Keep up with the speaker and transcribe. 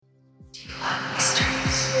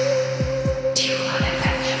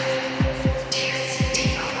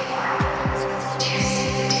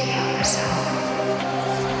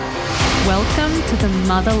to the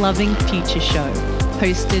Mother Loving Future Show,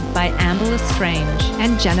 hosted by Amber Lestrange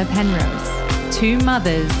and Jenna Penrose, two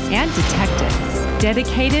mothers and detectives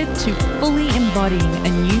dedicated to fully embodying a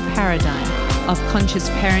new paradigm of conscious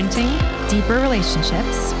parenting, deeper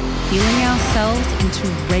relationships, healing ourselves into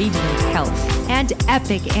radiant health, and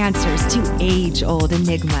epic answers to age-old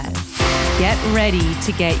enigmas. Get ready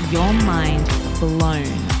to get your mind blown.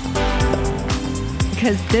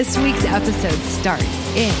 Because this week's episode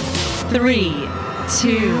starts in 3,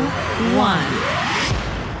 2, 1.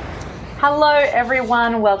 Hello,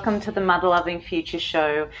 everyone. Welcome to the Mother Loving Future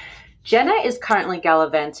Show. Jenna is currently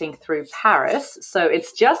gallivanting through Paris, so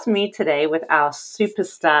it's just me today with our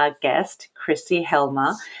superstar guest, Chrissy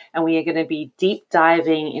Helmer, and we are going to be deep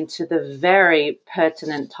diving into the very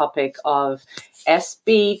pertinent topic of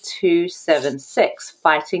SB 276,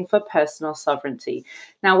 Fighting for Personal Sovereignty.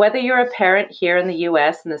 Now, whether you're a parent here in the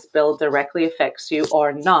US and this bill directly affects you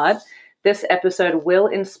or not, this episode will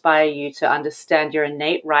inspire you to understand your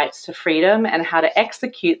innate rights to freedom and how to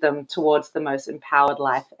execute them towards the most empowered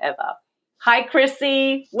life ever. Hi,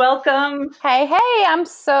 Chrissy. Welcome. Hey, I'm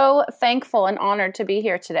so thankful and honored to be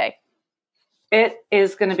here today. It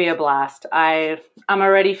is going to be a blast. I'm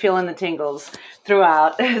already feeling the tingles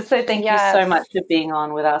throughout. So thank you so much for being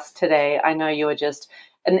on with us today. I know you are just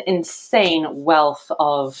an insane wealth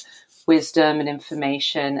of wisdom and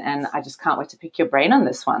information, and I just can't wait to pick your brain on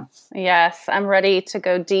this one. Yes, I'm ready to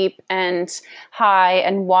go deep and high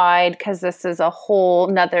and wide because this is a whole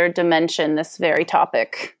nother dimension, this very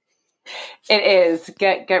topic. It is.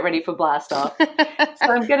 Get ready for blast off. So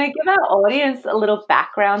I'm going to give our audience a little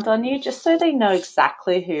background on you just so they know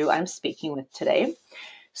exactly who I'm speaking with today.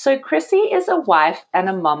 So Chrissy is a wife and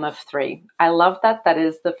a mom of 3. I love that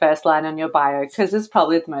is the first line on your bio because it's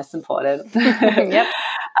probably the most important. Yep.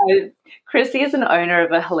 Chrissy is an owner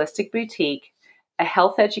of a holistic boutique, a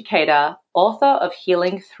health educator, author of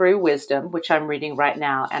Healing Through Wisdom, which I'm reading right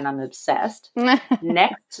now and I'm obsessed.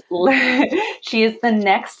 She is the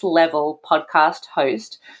Next Level podcast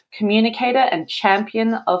host, communicator, and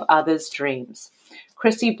champion of others' dreams.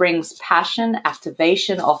 Chrissy brings passion,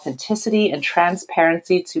 activation, authenticity, and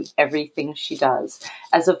transparency to everything she does.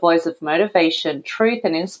 As a voice of motivation, truth,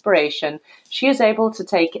 and inspiration, she is able to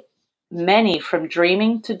take many from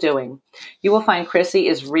dreaming to doing. You will find Chrissy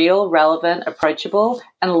is real, relevant, approachable,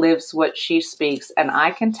 and lives what she speaks. And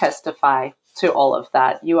I can testify to all of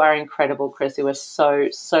that. You are incredible, Chrissy. We're so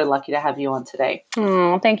lucky to have you on today.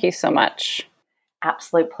 Oh, thank you so much.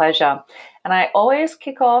 Absolute pleasure. And I always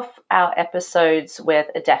kick off our episodes with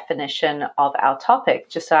a definition of our topic,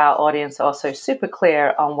 just so our audience are also super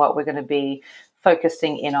clear on what we're going to be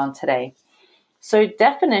focusing in on today. So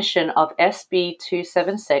definition of SB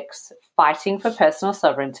 276, Fighting for Personal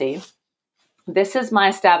Sovereignty. This is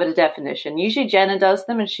my stab at a definition. Usually Jenna does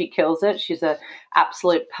them and she kills it. She's an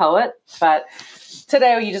absolute poet. But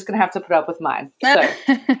today you're just going to have to put up with mine. So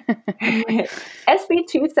SB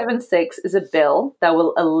 276 is a bill that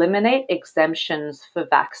will eliminate exemptions for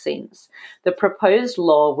vaccines. The proposed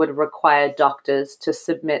law would require doctors to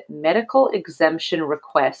submit medical exemption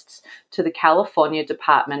requests to the California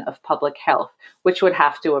Department of Public Health, which would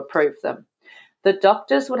have to approve them. The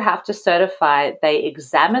doctors would have to certify they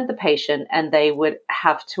examined the patient and they would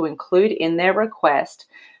have to include in their request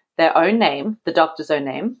their own name, the doctor's own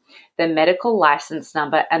name, their medical license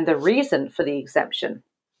number, and the reason for the exemption.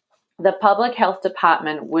 The public health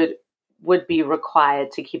department would be required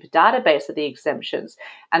to keep a database of the exemptions,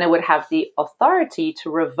 and it would have the authority to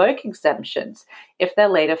revoke exemptions if they're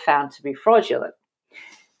later found to be fraudulent.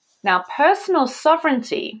 Now, personal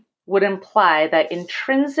sovereignty would imply that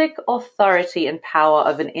intrinsic authority and power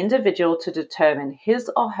of an individual to determine his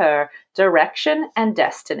or her direction and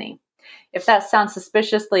destiny. If that sounds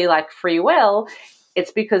suspiciously like free will,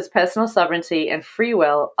 it's because personal sovereignty and free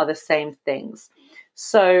will are the same things.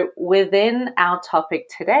 So within our topic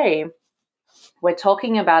today, we're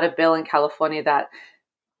talking about a bill in California that,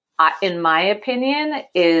 in my opinion,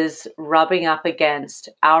 is rubbing up against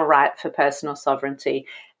our right for personal sovereignty.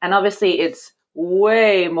 And obviously it's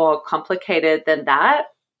way more complicated than that,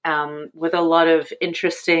 with a lot of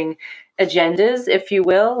interesting agendas, if you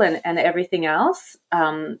will, and everything else.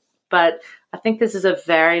 But I think this is a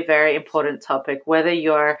very, very important topic, whether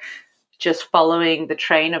you're just following the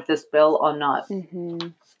train of this bill or not. Mm-hmm.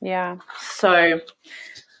 Yeah. So,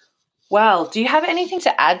 well, do you have anything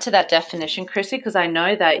to add to that definition, Chrissy? Because I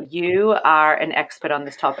know that you are an expert on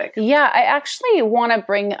this topic. Yeah, I actually want to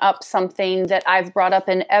bring up something that I've brought up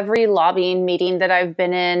in every lobbying meeting that I've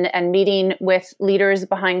been in and meeting with leaders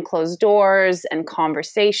behind closed doors and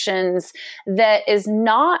conversations that is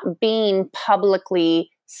not being publicly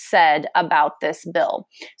said about this bill.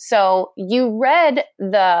 So you read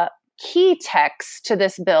the key text to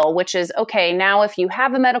this bill, which is, okay, now if you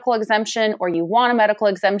have a medical exemption or you want a medical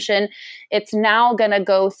exemption, it's now going to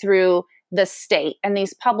go through the state. And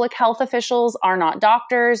these public health officials are not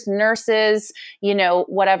doctors, nurses,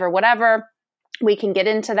 whatever. We can get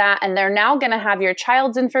into that. And they're now going to have your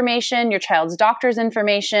child's information, your child's doctor's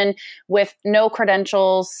information with no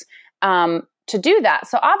credentials to do that.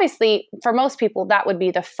 So obviously, for most people, that would be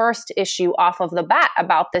the first issue off of the bat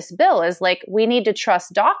about this bill is like, we need to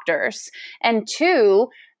trust doctors. And two,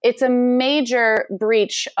 it's a major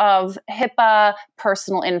breach of HIPAA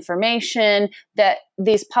personal information that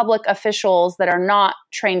these public officials that are not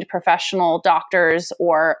trained professional doctors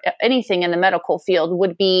or anything in the medical field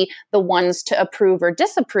would be the ones to approve or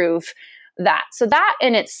disapprove that. So that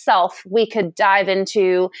in itself, we could dive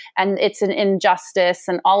into, and it's an injustice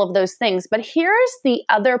and all of those things. But here's the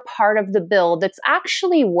other part of the bill that's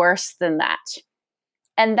actually worse than that.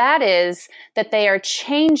 And that is that they are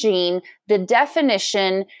changing the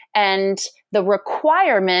definition and the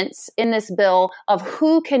requirements in this bill of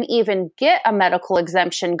who can even get a medical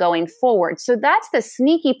exemption going forward. So that's the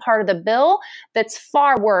sneaky part of the bill that's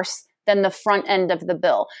far worse than the front end of the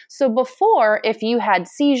bill. So before, if you had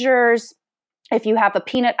seizures, if you have a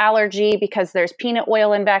peanut allergy because there's peanut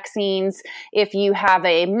oil in vaccines, if you have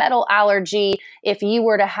a metal allergy, if you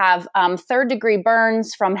were to have third-degree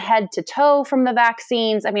burns from head to toe from the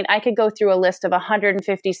vaccines, I mean, I could go through a list of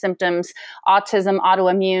 150 symptoms: autism,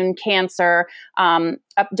 autoimmune, cancer, a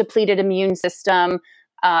depleted immune system,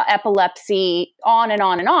 epilepsy, on and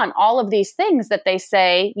on and on. All of these things that they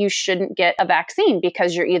say you shouldn't get a vaccine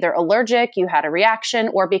because you're either allergic, you had a reaction,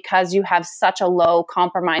 or because you have such a low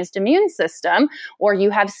compromised immune system, or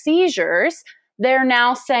you have seizures. They're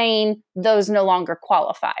now saying those no longer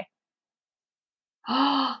qualify.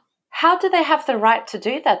 How do they have the right to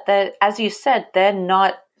do that? As you said, they're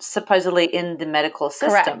not supposedly in the medical system.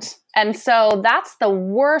 Correct. And so that's the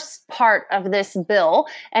worst part of this bill.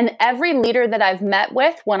 And every leader that I've met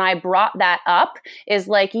with when I brought that up is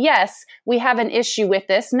like, yes, we have an issue with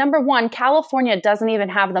this. Number one, California doesn't even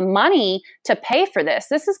have the money to pay for this.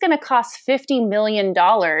 This is going to cost $50 million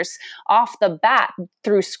off the bat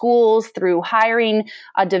through schools, through hiring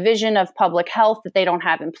a division of public health that they don't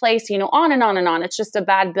have in place, on and on and on. It's just a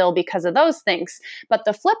bad bill because of those things. But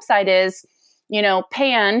the flip side is,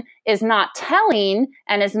 PAN is not telling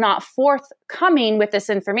and is not forthcoming with this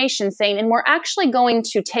information saying, and we're actually going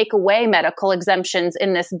to take away medical exemptions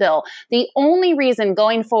in this bill. The only reason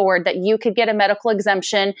going forward that you could get a medical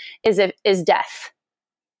exemption is death.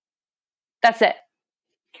 That's it.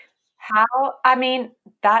 How? I mean,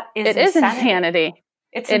 that is It is insanity.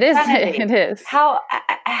 It is. How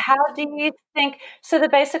do you think? So they're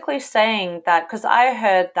basically saying that, because I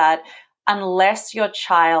heard that unless your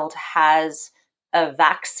child has a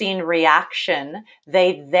vaccine reaction,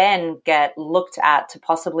 they then get looked at to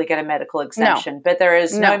possibly get a medical exemption. No. But there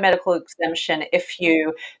is no medical exemption if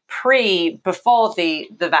you before the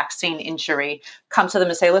vaccine injury come to them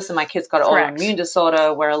and say, listen, my kid's got an autoimmune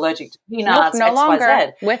disorder, we're allergic to peanuts, no X, longer Y,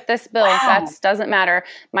 Z. With this bill. Wow. That doesn't matter.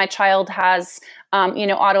 My child has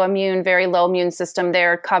autoimmune, very low immune system.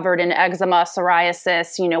 They're covered in eczema,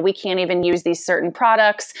 psoriasis. We can't even use these certain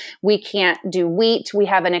products. We can't do wheat. We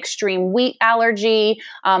have an extreme wheat allergy.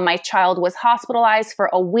 My child was hospitalized for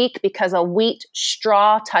a week because a wheat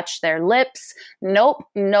straw touched their lips. Nope,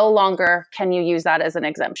 no longer can you use that as an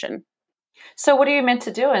exemption. So what are you meant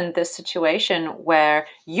to do in this situation where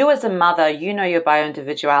you as a mother, your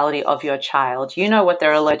bioindividuality of your child, you know what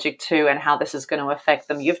they're allergic to and how this is going to affect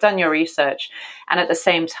them. You've done your research. And at the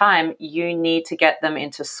same time, you need to get them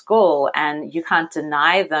into school and you can't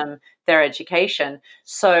deny them their education.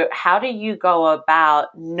 So how do you go about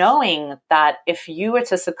knowing that if you were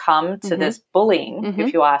to succumb to this bullying,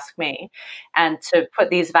 if you ask me, and to put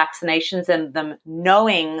these vaccinations in them,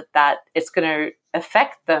 knowing that it's going to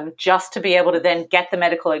affect them just to be able to then get the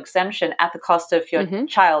medical exemption at the cost of your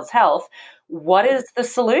child's health? What is the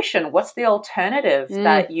solution? What's the alternative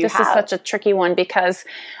that you have? This is such a tricky one because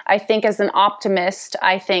I think as an optimist,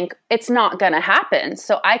 I think it's not going to happen.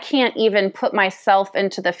 So I can't even put myself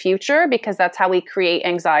into the future because that's how we create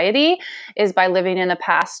anxiety, is by living in the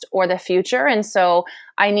past or the future. And so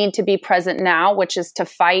I need to be present now, which is to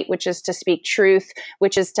fight, which is to speak truth,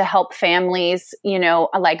 which is to help families,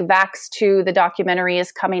 like Vax2, the documentary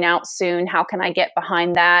is coming out soon. How can I get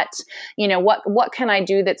behind that? What can I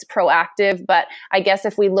do that's proactive? But I guess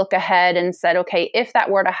if we look ahead and said, okay, if that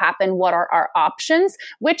were to happen, what are our options?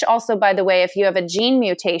 Which also, by the way, if you have a gene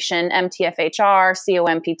mutation, MTFHR,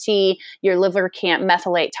 COMPT, your liver can't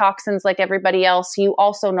methylate toxins like everybody else, you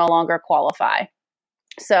also no longer qualify.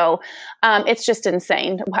 So it's just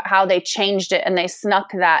insane how they changed it, and they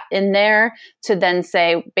snuck that in there to then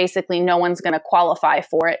say basically no one's going to qualify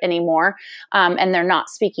for it anymore. And they're not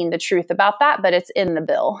speaking the truth about that, but it's in the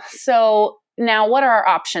bill. So now what are our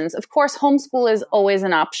options? Of course, homeschool is always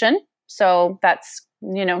an option. So that's,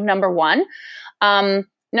 number one.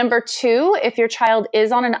 Number two, if your child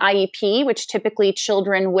is on an IEP, which typically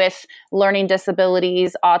children with learning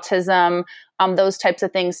disabilities, autism, those types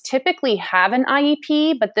of things typically have an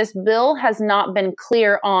IEP, but this bill has not been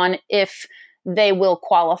clear on if they will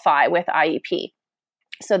qualify with IEP.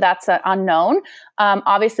 So that's an unknown.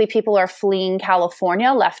 Obviously, people are fleeing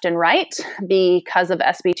California left and right because of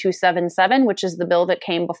SB 277, which is the bill that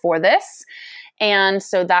came before this. And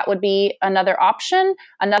so that would be another option.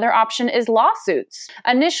 Another option is lawsuits.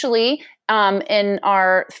 Initially, in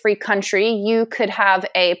our free country, you could have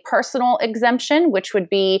a personal exemption, which would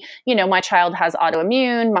be, my child has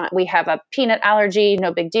autoimmune, we have a peanut allergy,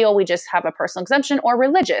 no big deal. We just have a personal exemption, or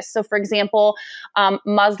religious. So for example,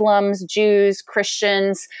 Muslims, Jews,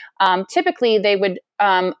 Christians, typically they would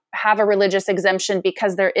have a religious exemption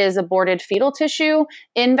because there is aborted fetal tissue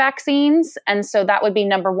in vaccines. And so that would be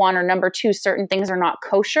number one. Or number two, certain things are not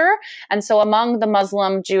kosher. And so among the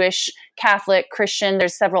Muslim, Jewish, Catholic, Christian,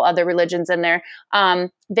 there's several other religions in there,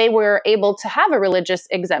 they were able to have a religious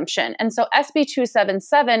exemption. And so SB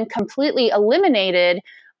 277 completely eliminated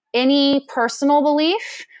any personal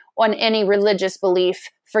belief on any religious belief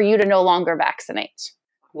for you to no longer vaccinate.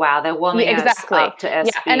 Wow, they're warming exactly. us up to SB.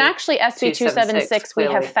 Yeah, and actually SB 276, we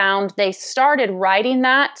have found they started writing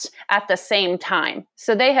that at the same time.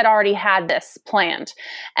 So they had already had this planned.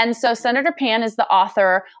 And so Senator Pan is the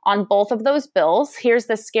author on both of those bills. Here's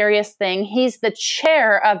the scariest thing. He's the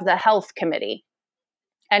chair of the health committee.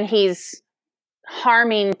 And he's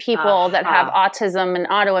harming people that have autism and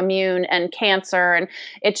autoimmune and cancer. And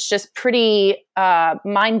it's just pretty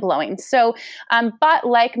mind-blowing. So, but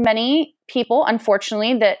like many people,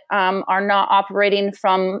 unfortunately, that are not operating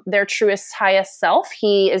from their truest, highest self,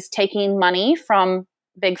 he is taking money from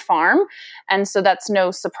Big Farm. And so that's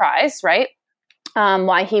no surprise, right?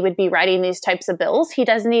 Why he would be writing these types of bills. He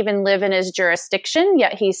doesn't even live in his jurisdiction,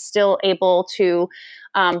 yet he's still able to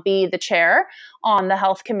be the chair on the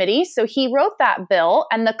health committee. So he wrote that bill,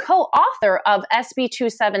 and the co-author of SB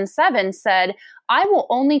 277 said, I will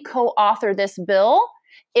only co-author this bill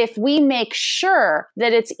if we make sure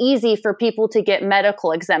that it's easy for people to get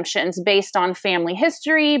medical exemptions based on family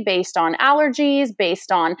history, based on allergies,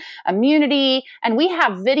 based on immunity. And we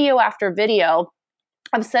have video after video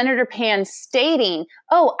of Senator Pan stating,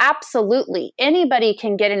 oh, absolutely, anybody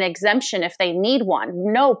can get an exemption if they need one.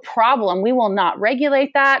 No problem. We will not regulate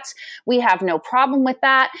that. We have no problem with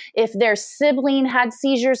that. If their sibling had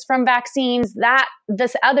seizures from vaccines,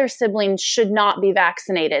 this other sibling should not be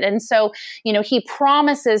vaccinated. And so, he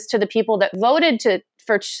promises to the people that voted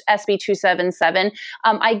for SB 277,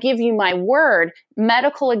 I give you my word,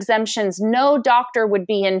 medical exemptions, no doctor would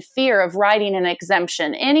be in fear of writing an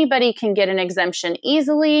exemption. Anybody can get an exemption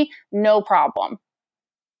easily, no problem.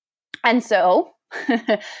 And so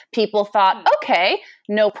people thought, okay,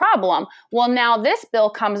 no problem. Well, now this bill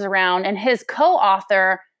comes around and his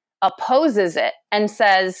co-author opposes it and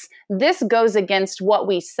says, this goes against what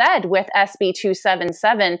we said with SB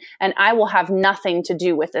 277, and I will have nothing to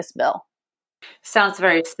do with this bill. Sounds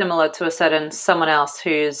very similar to someone else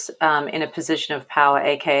who's in a position of power,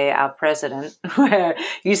 aka our president, where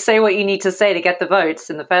you say what you need to say to get the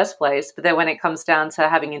votes in the first place, but then when it comes down to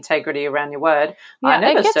having integrity around your word,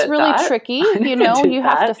 it gets really tricky. You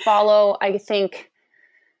have to follow, I think,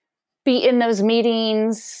 be in those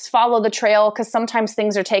meetings, follow the trail, because sometimes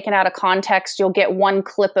things are taken out of context. You'll get one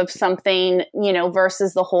clip of something,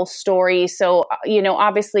 versus the whole story. So,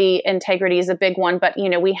 obviously integrity is a big one, but,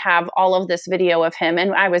 we have all of this video of him,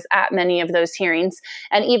 and I was at many of those hearings,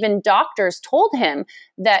 and even doctors told him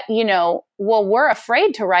that, we're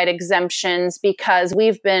afraid to write exemptions because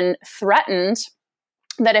we've been threatened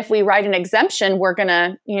that if we write an exemption, we're going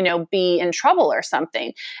to, be in trouble or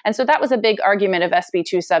something. And so that was a big argument of SB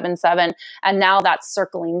 277. And now that's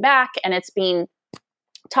circling back and it's being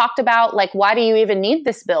talked about. Like, why do you even need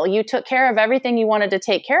this bill? You took care of everything you wanted to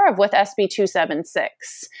take care of with SB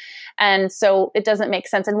 276. And so it doesn't make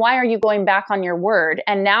sense. And why are you going back on your word?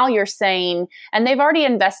 And now you're saying, and they've already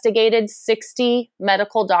investigated 60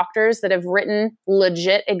 medical doctors that have written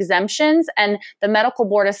legit exemptions. And the medical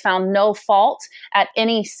board has found no fault at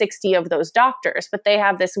any 60 of those doctors. But they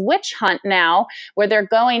have this witch hunt now where they're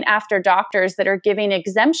going after doctors that are giving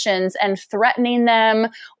exemptions and threatening them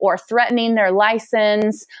or threatening their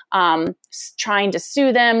license, trying to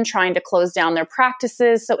sue them, trying to close down their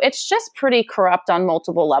practices. So it's just pretty corrupt on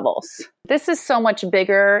multiple levels. things. This is so much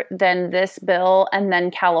bigger than this bill and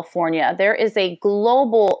then California. There is a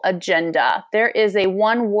global agenda. There is a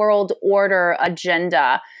one world order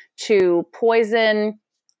agenda to poison,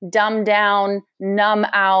 dumb down, numb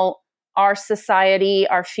out our society,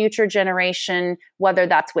 our future generation, whether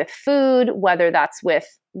that's with food, whether that's with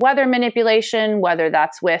weather manipulation, whether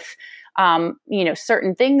that's with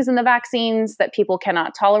certain things in the vaccines that people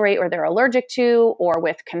cannot tolerate or they're allergic to, or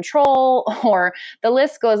with control, or the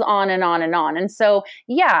list goes on and on and on. And so,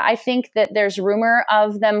 yeah, I think that there's rumor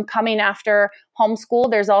of them coming after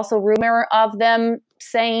homeschool. There's also rumor of them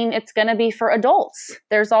saying it's going to be for adults.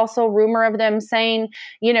 There's also rumor of them saying,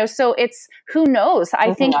 so it's, who knows?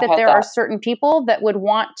 I think that there are certain people that would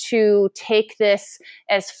want to take this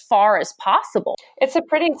as far as possible. It's a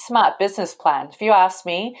pretty smart business plan, if you ask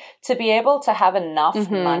me, to be able to have enough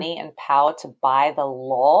money and power to buy the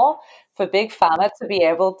law, for Big Pharma to be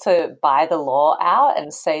able to buy the law out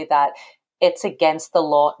and say that it's against the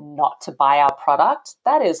law not to buy our product.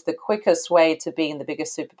 That is the quickest way to being the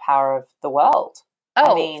biggest superpower of the world.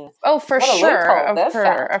 For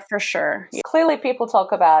sure. Clearly people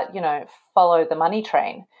talk about, follow the money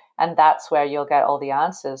train, and that's where you'll get all the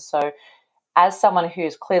answers. So as someone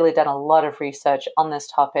who's clearly done a lot of research on this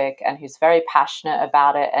topic and who's very passionate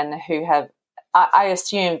about it, and who I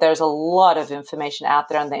assume there's a lot of information out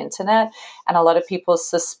there on the internet, and a lot of people's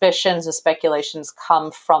suspicions and speculations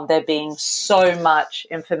come from there being so much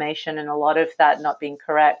information and a lot of that not being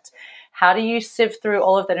correct. How do you sift through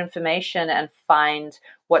all of that information and find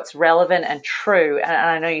what's relevant and true? And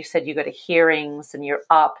I know you said you go to hearings and you're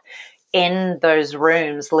up in those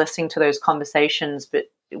rooms listening to those conversations,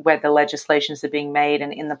 but where the legislations are being made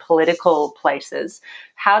and in the political places.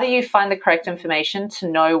 How do you find the correct information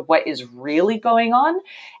to know what is really going on?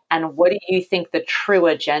 And what do you think the true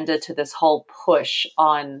agenda to this whole push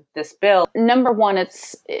on this bill? Number one,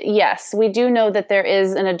 yes, we do know that there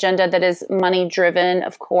is an agenda that is money driven,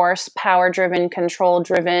 of course, power driven, control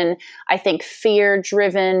driven, I think fear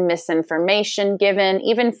driven, misinformation given.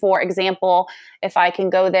 Even for example, if I can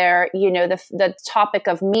go there, the topic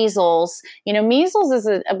of measles, measles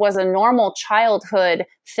was a normal childhood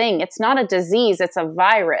thing. It's not a disease, it's a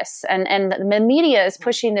virus. And the media is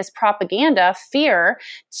pushing this propaganda, fear,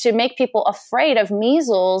 to make people afraid of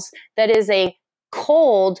measles that is a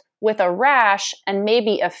cold with a rash and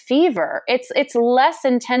maybe a fever. It's less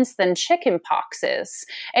intense than chicken pox is.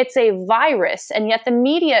 It's a virus, and yet the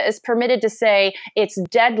media is permitted to say it's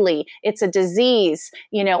deadly, it's a disease,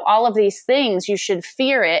 all of these things, you should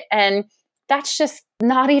fear it. And that's just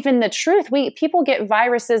not even the truth. People get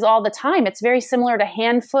viruses all the time. It's very similar to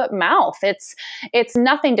hand, foot, mouth. It's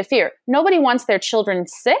nothing to fear. Nobody wants their children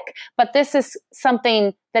sick, but this is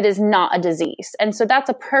something that is not a disease. And so that's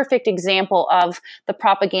a perfect example of the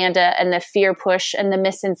propaganda and the fear push and the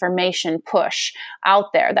misinformation push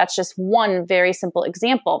out there. That's just one very simple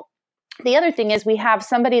example. The other thing is we have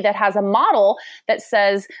somebody that has a model that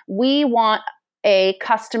says we want a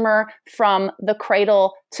customer from the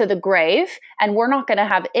cradle to the grave, and we're not going to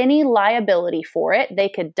have any liability for it. They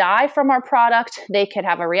could die from our product. They could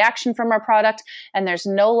have a reaction from our product, and there's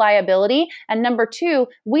no liability. And number two,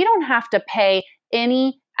 we don't have to pay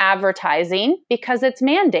any advertising because it's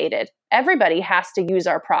mandated. Everybody has to use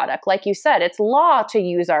our product. Like you said, it's law to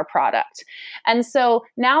use our product. And so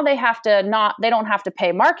now they don't have to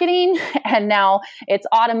pay marketing. And now it's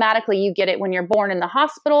automatically, you get it when you're born in the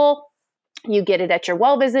hospital. You get it at your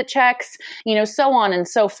well visit checks, so on and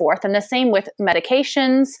so forth. And the same with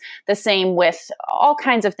medications, the same with all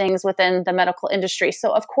kinds of things within the medical industry.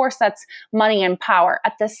 So of course that's money and power.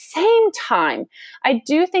 At the same time, I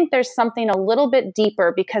do think there's something a little bit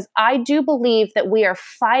deeper, because I do believe that we are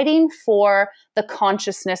fighting for the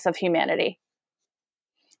consciousness of humanity.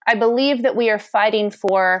 I believe that we are fighting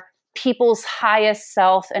for people's highest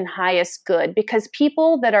self and highest good, because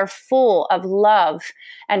people that are full of love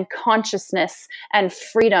and consciousness and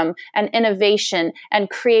freedom and innovation and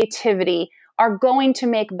creativity are going to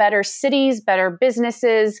make better cities, better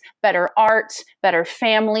businesses, better art, better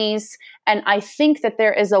families. And I think that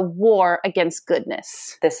there is a war against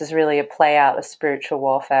goodness. This is really a play out of spiritual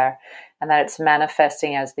warfare, and that it's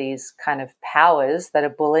manifesting as these kind of powers that are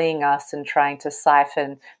bullying us and trying to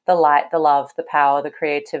siphon the light, the love, the power, the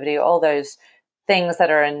creativity, all those things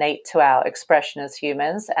that are innate to our expression as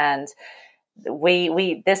humans. And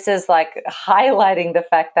this is like highlighting the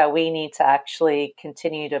fact that we need to actually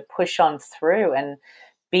continue to push on through and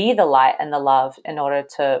be the light and the love in order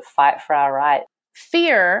to fight for our right.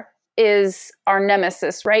 Fear is our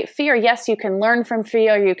nemesis, right? Fear, yes, you can learn from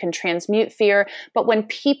fear, you can transmute fear, but when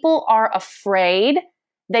people are afraid,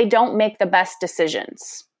 they don't make the best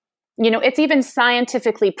decisions. It's even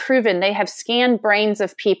scientifically proven. They have scanned brains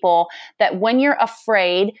of people that when you're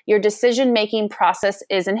afraid, your decision-making process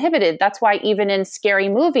is inhibited. That's why even in scary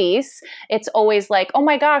movies, it's always like, oh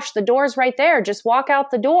my gosh, the door's right there. Just walk out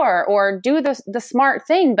the door or do the smart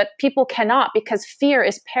thing. But people cannot, because fear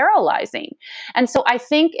is paralyzing. And so I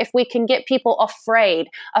think if we can get people afraid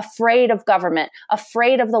of government,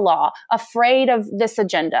 afraid of the law, afraid of this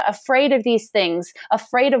agenda, afraid of these things,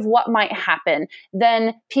 afraid of what might happen,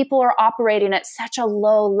 then people are operating at such a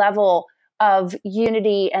low level of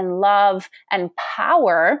unity and love and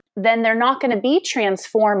power, then they're not going to be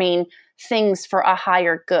transforming things for a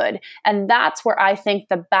higher good. And that's where I think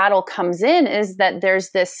the battle comes in, is that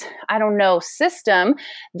there's this, system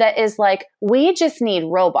that is like, we just need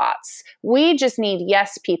robots. We just need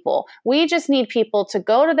yes people. We just need people to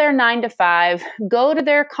go to their 9 to 5, go to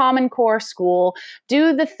their Common Core school,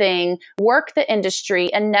 do the thing, work the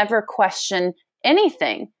industry, and never question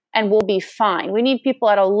anything. And we'll be fine. We need people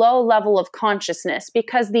at a low level of consciousness,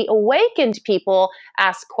 because the awakened people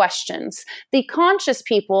ask questions. The conscious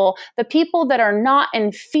people, the people that are not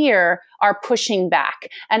in fear, are pushing back.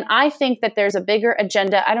 And I think that there's a bigger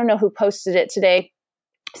agenda. I don't know who posted it today.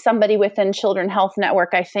 Somebody within Children Health Network,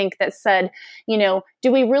 I think, that said,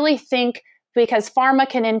 do we really think because pharma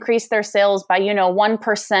can increase their sales by,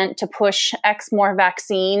 1% to push X more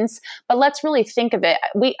vaccines? But let's really think of it.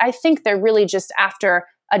 I think they're really just after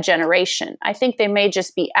a generation. I think they may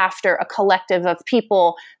just be after a collective of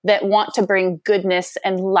people that want to bring goodness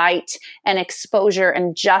and light and exposure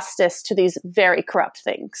and justice to these very corrupt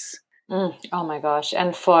things. Oh my gosh.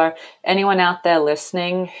 And for anyone out there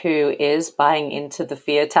listening who is buying into the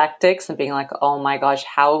fear tactics and being like, oh my gosh,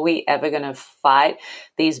 how are we ever going to fight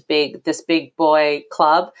this big boy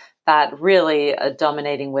club that really are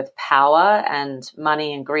dominating with power and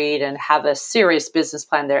money and greed and have a serious business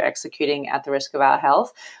plan they're executing at the risk of our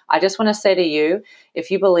health? I just want to say to you,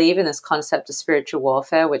 if you believe in this concept of spiritual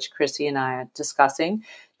warfare, which Chrissy and I are discussing,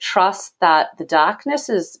 trust that the darkness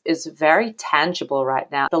is very tangible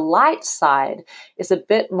right now. The light side is a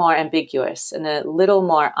bit more ambiguous and a little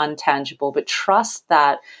more untangible, but trust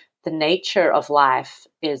that the nature of life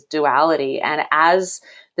is duality. And as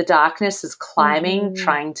the darkness is climbing,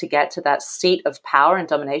 trying to get to that seat of power and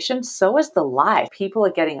domination, so is the light. People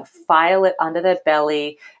are getting a fire lit under their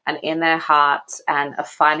belly and in their hearts, and are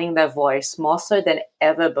finding their voice more so than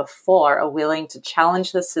ever before, are willing to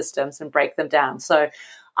challenge the systems and break them down. So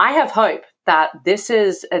I have hope that this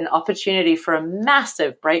is an opportunity for a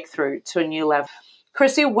massive breakthrough to a new level.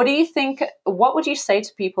 Chrissy, what do you think? What would you say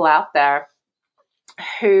to people out there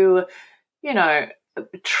who,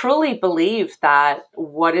 truly believe that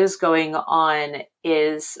what is going on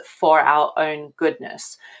is for our own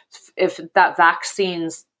goodness? If that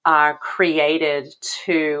vaccines are created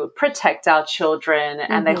to protect our children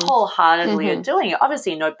and they wholeheartedly are doing it,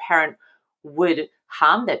 obviously no parent would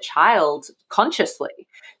harm their child consciously.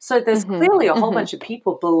 So there's clearly a whole bunch of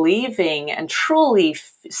people believing and truly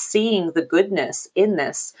seeing the goodness in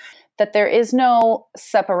this. That there is no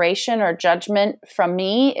separation or judgment from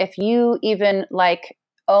me. If you even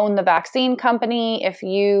own the vaccine company, if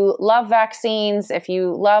you love vaccines, if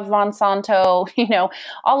you love Monsanto,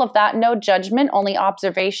 all of that, no judgment, only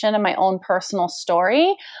observation and my own personal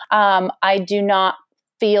story. I do not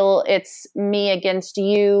feel it's me against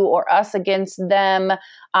you or us against them,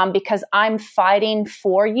 because I'm fighting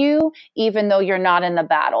for you, even though you're not in the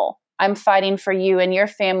battle. I'm fighting for you and your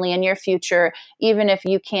family and your future, even if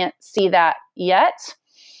you can't see that yet.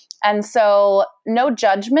 And so no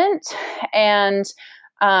judgment. And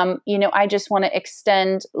I just want to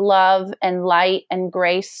extend love and light and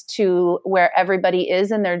grace to where everybody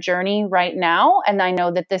is in their journey right now. And I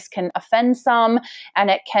know that this can offend some,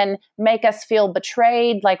 and it can make us feel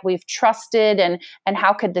betrayed, like we've trusted, and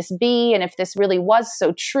how could this be? And if this really was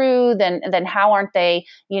so true, then how aren't they,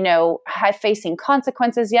 facing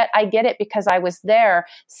consequences yet? I get it, because I was there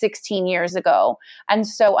 16 years ago. And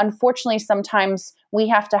so unfortunately, sometimes we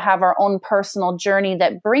have to have our own personal journey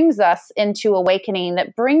that brings us into awakening,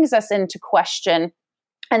 that brings us into question.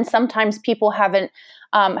 And sometimes people haven't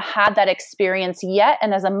had that experience yet.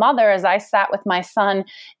 And as a mother, as I sat with my son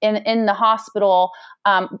in the hospital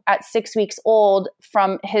at 6 weeks old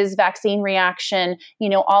from his vaccine reaction,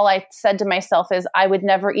 all I said to myself is, I would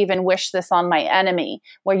never even wish this on my enemy,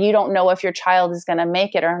 where you don't know if your child is going to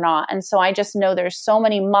make it or not. And so I just know there's so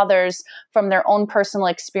many mothers from their own personal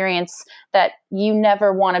experience that you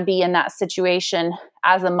never want to be in that situation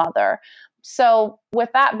as a mother. So with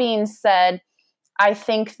that being said, I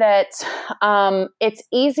think that it's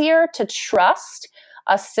easier to trust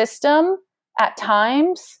a system at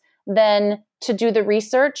times than to do the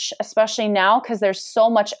research, especially now, because there's so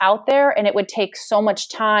much out there and it would take so much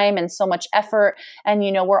time and so much effort. And,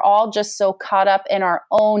 we're all just so caught up in our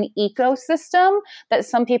own ecosystem that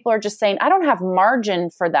some people are just saying, I don't have margin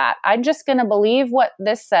for that. I'm just going to believe what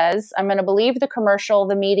this says. I'm going to believe the commercial,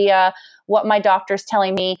 the media, what my doctor's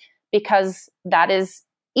telling me, because that is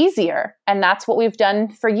easier. And that's what we've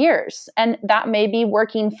done for years. And that may be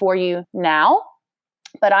working for you now.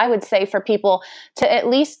 But I would say for people to at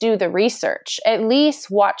least do the research, at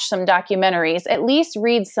least watch some documentaries, at least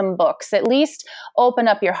read some books, at least open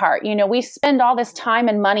up your heart. We spend all this time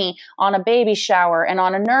and money on a baby shower and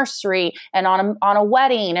on a nursery and on a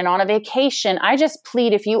wedding and on a vacation. I just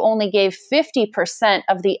plead, if you only gave 50%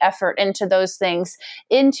 of the effort into those things,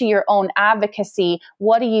 into your own advocacy,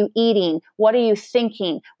 what are you eating? What are you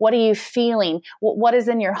thinking? What are you feeling? What is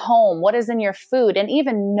in your home? What is in your food? And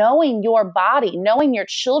even knowing your body, knowing your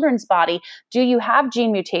children's body. Do you have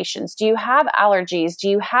gene mutations? Do you have allergies? Do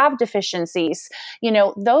you have deficiencies?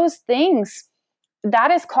 Those things, that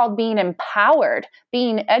is called being empowered,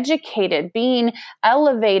 being educated, being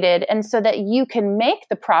elevated, and so that you can make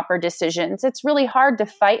the proper decisions. It's really hard to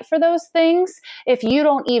fight for those things if you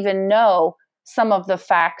don't even know some of the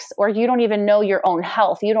facts, or you don't even know your own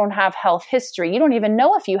health. You don't have health history. You don't even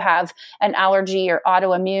know if you have an allergy or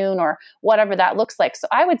autoimmune or whatever that looks like. So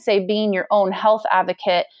I would say being your own health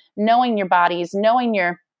advocate, knowing your bodies, knowing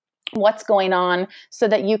what's going on so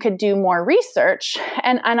that you could do more research.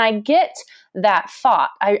 And I get that thought.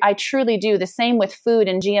 I truly do. The same with food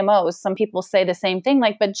and GMOs. Some people say the same thing,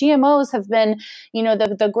 but GMOs have been,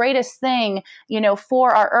 the greatest thing,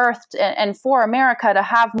 for our earth and for America to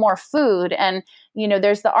have more food. And,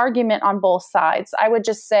 there's the argument on both sides. I would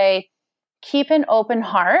just say, keep an open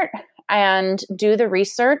heart and do the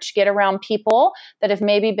research, get around people that have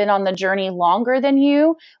maybe been on the journey longer than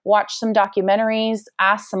you, watch some documentaries,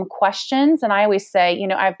 ask some questions. And I always say,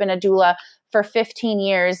 I've been a doula for 15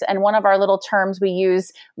 years. And one of our little terms we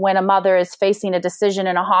use when a mother is facing a decision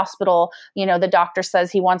in a hospital, the doctor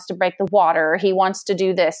says he wants to break the water, or he wants to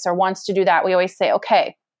do this or wants to do that. We always say,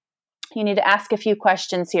 okay, you need to ask a few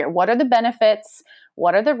questions here. What are the benefits?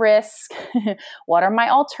 What are the risks? What are my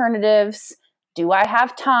alternatives? Do I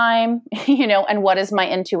have time? And what is my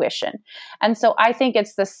intuition? And so I think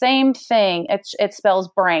it's the same thing. It spells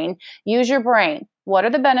brain. Use your brain. What are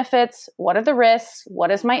the benefits? What are the risks? What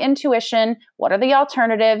is my intuition? What are the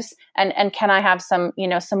alternatives? And can I have some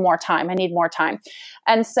more time? I need more time.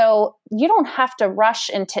 And so you don't have to rush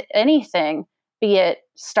into anything, be it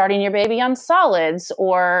starting your baby on solids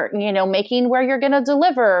or, making where you're going to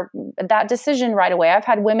deliver that decision right away. I've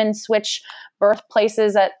had women switch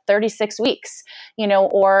birthplaces at 36 weeks,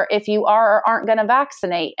 or if you are or aren't going to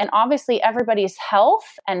vaccinate. And obviously everybody's health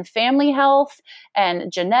and family health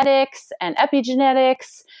and genetics and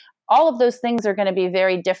epigenetics, all of those things are going to be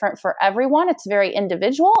very different for everyone. It's very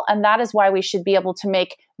individual. And that is why we should be able to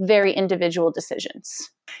make very individual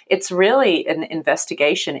decisions. It's really an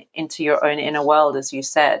investigation into your own inner world, as you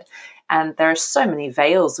said. And there are so many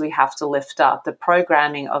veils we have to lift up. The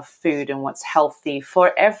programming of food and what's healthy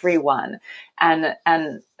for everyone,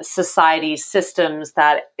 and society systems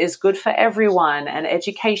that is good for everyone, and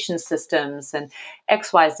education systems and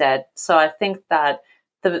XYZ. So I think that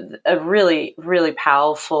a really, really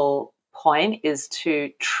powerful point is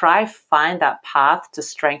to try find that path to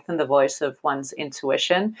strengthen the voice of one's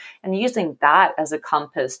intuition, and using that as a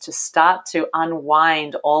compass to start to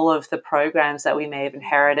unwind all of the programs that we may have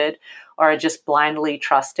inherited or are just blindly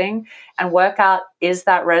trusting, and work out, is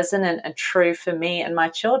that resonant and true for me and my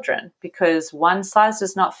children? Because one size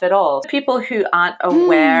does not fit all. People who aren't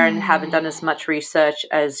aware and haven't done as much research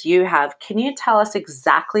as you have, can you tell us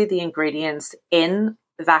exactly the ingredients in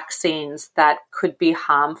vaccines that could be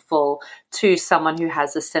harmful to someone who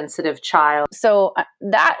has a sensitive child? So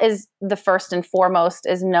that is the first and foremost,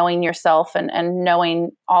 is knowing yourself and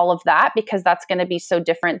knowing all of that, because that's going to be so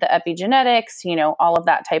different. The epigenetics, all of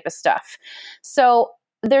that type of stuff. So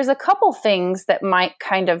there's a couple things that might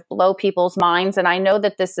kind of blow people's minds. And I know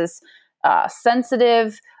that this is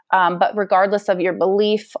sensitive, but regardless of your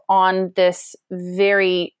belief on this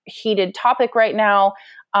very heated topic right now,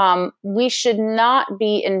 we should not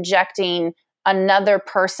be injecting another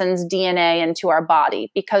person's DNA into our body,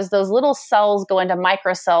 because those little cells go into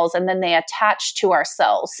microcells and then they attach to our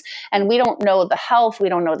cells. And we don't know the health, we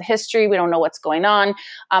don't know the history, we don't know what's going on.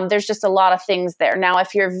 There's just a lot of things there. Now,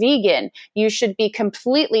 if you're vegan, you should be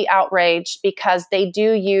completely outraged, because they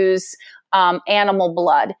do use animal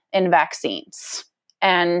blood in vaccines.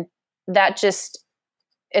 And that just,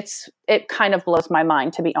 it kind of blows my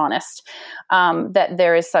mind, to be honest, that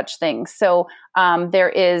there is such things. So there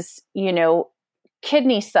is,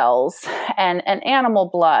 kidney cells and animal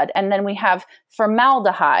blood. And then we have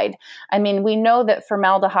formaldehyde. I mean, we know that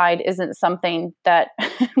formaldehyde isn't something that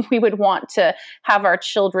we would want to have our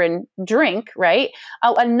children drink, right?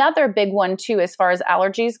 Another big one too, as far as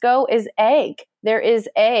allergies go, is egg. There is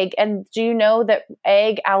egg. And do you know that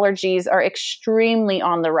egg allergies are extremely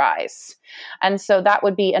on the rise? And so that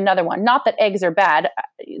would be another one. Not that eggs are bad.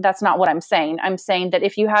 That's not what I'm saying. I'm saying that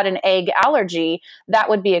if you had an egg allergy, that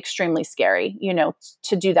would be extremely scary,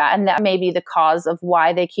 to do that. And that may be the cause of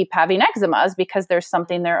why they keep having eczemas, because there's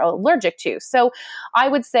something they're allergic to. So I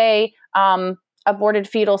would say, aborted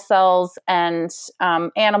fetal cells and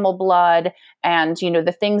animal blood and,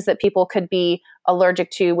 the things that people could be allergic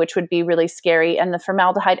to, which would be really scary. And the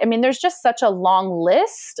formaldehyde. I mean, there's just such a long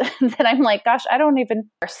list that I'm like, gosh, I don't even.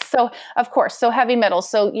 So of course, so heavy metals.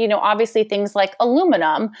 So, obviously things like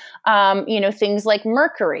aluminum, things like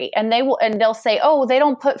mercury, and they'll say, oh, they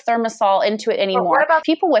don't put thermosol into it anymore. What about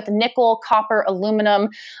people with nickel, copper, aluminum,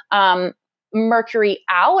 mercury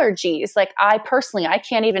allergies? Like I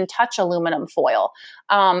can't even touch aluminum foil.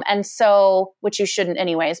 And so, which you shouldn't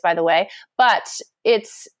anyways, by the way, but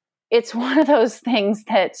it's one of those things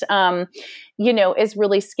that, is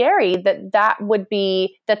really scary that would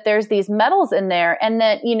be that there's these metals in there and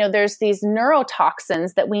that, there's these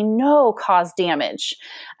neurotoxins that we know cause damage.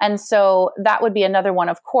 And so that would be another one,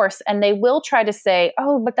 of course. And they will try to say,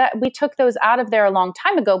 oh, but that we took those out of there a long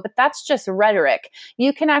time ago, but that's just rhetoric.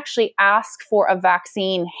 You can actually ask for a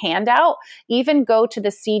vaccine handout, even go to the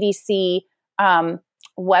CDC,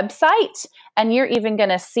 website, and you're even going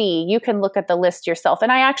to see, you can look at the list yourself.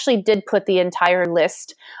 And I actually did put the entire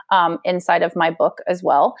list inside of my book as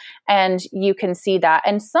well. And you can see that.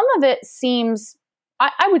 And some of it seems,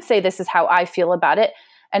 I would say this is how I feel about it.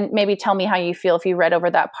 And maybe tell me how you feel if you read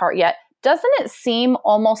over that part yet. Doesn't it seem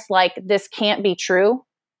almost like this can't be true?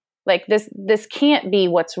 Like this can't be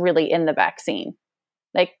what's really in the vaccine.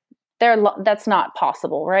 Like that's not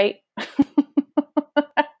possible, right?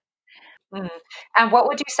 Mm. And what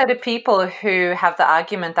would you say to people who have the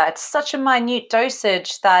argument that it's such a minute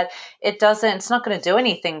dosage that it's not going to do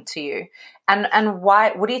anything to you? And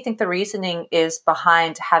why? What do you think the reasoning is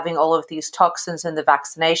behind having all of these toxins in the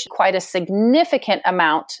vaccination? Quite a significant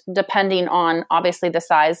amount, depending on obviously the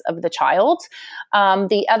size of the child.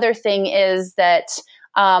 The other thing is that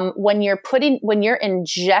when you're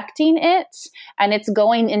injecting it and it's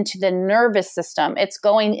going into the nervous system, it's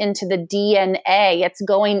going into the DNA, it's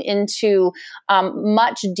going into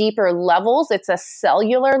much deeper levels. It's a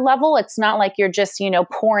cellular level. It's not like you're just,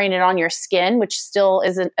 pouring it on your skin, which still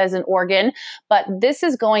is an organ, but this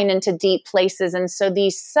is going into deep places. And so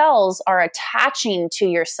these cells are attaching to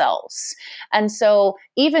your cells. And so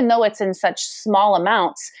even though it's in such small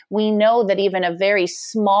amounts, we know that even a very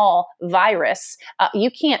small virus, you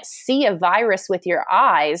can't see a virus with your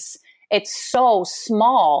eyes. It's so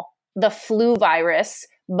small, the flu virus,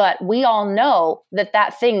 but we all know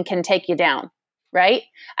that thing can take you down, right?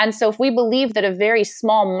 And so if we believe that a very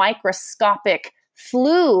small microscopic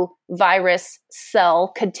flu virus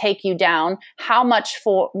cell could take you down, how much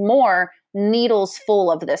more needles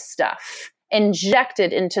full of this stuff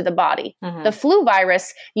injected into the body? Mm-hmm. The flu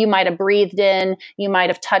virus, you might have breathed in, you might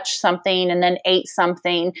have touched something and then ate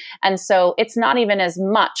something. And so it's not even as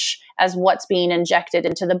much as what's being injected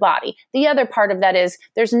into the body. The other part of that is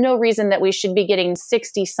there's no reason that we should be getting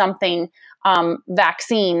 60 something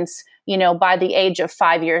vaccines, by the age of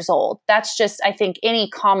 5 years old. That's just, I think any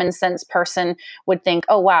common sense person would think,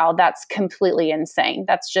 oh, wow, that's completely insane.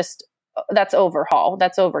 That's overhaul.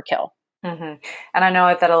 That's overkill. Mm-hmm. And I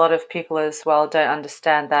know that a lot of people as well don't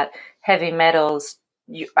understand that heavy metals,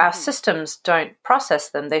 our systems don't process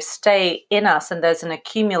them. They stay in us, and there's an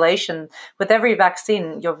accumulation. With every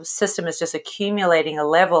vaccine, your system is just accumulating a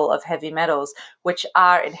level of heavy metals, which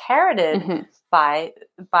are inherited mm-hmm. by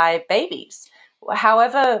babies.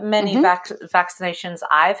 However many mm-hmm. Vaccinations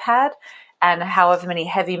I've had, and however many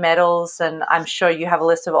heavy metals, and I'm sure you have a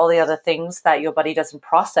list of all the other things that your body doesn't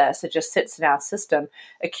process, it just sits in our system,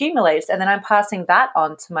 accumulates, and then I'm passing that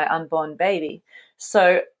on to my unborn baby.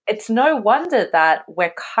 So it's no wonder that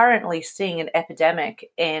we're currently seeing an epidemic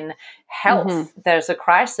in health. Mm-hmm. There's a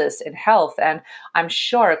crisis in health, and I'm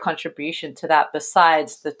sure a contribution to that,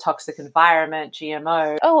 besides the toxic environment,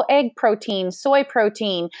 GMO. Oh, egg protein, soy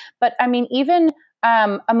protein. But I mean, even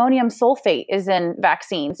Ammonium sulfate is in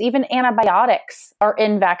vaccines. Even antibiotics are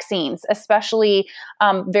in vaccines, especially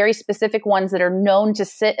very specific ones that are known to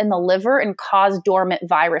sit in the liver and cause dormant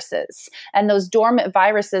viruses. And those dormant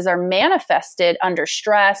viruses are manifested under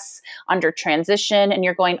stress, under transition. And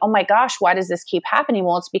you're going, oh my gosh, why does this keep happening?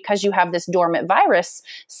 Well, it's because you have this dormant virus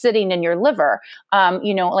sitting in your liver.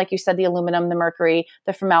 Like you said, the aluminum, the mercury,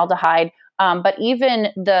 the formaldehyde. But even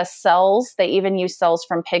the cells, they even use cells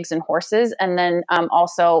from pigs and horses, and then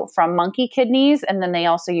also from monkey kidneys. And then they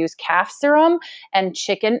also use calf serum and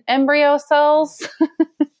chicken embryo cells.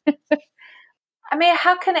 I mean,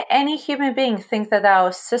 how can any human being think that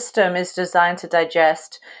our system is designed to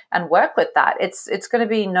digest and work with that? It's going to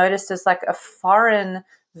be noticed as like a foreign,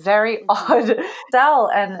 very odd cell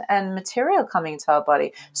and material coming to our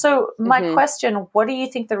body. So my question, what do you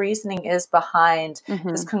think the reasoning is behind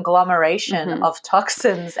this conglomeration of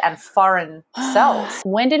toxins and foreign cells?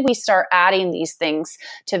 When did we start adding these things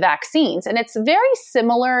to vaccines? And it's very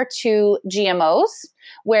similar to GMOs,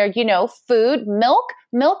 where, food,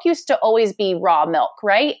 milk used to always be raw milk,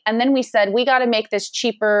 right? And then we said, we got to make this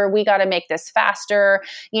cheaper. We got to make this faster.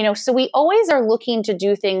 So we always are looking to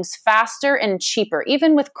do things faster and cheaper.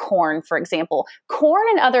 Even with corn, for example, corn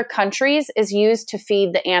in other countries is used to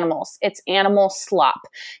feed the animals. It's animal slop.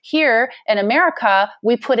 Here in America,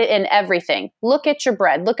 we put it in everything. Look at your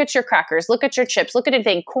bread, look at your crackers, look at your chips, look at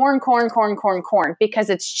everything. Corn, because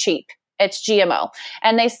it's cheap. It's GMO.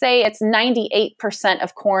 And they say it's 98%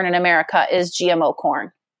 of corn in America is GMO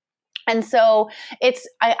corn. And so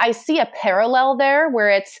I see a parallel there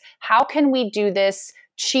where it's how can we do this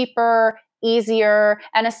cheaper, easier,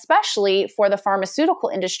 and especially for the pharmaceutical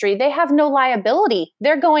industry, they have no liability.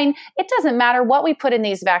 They're going, it doesn't matter what we put in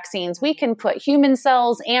these vaccines. We can put human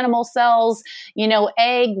cells, animal cells,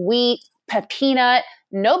 egg, wheat, peanut.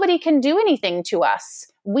 Nobody can do anything to us.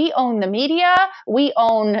 We own the media, we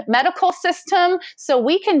own medical system, so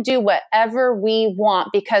we can do whatever we want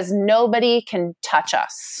because nobody can touch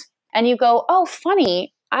us. And you go, oh,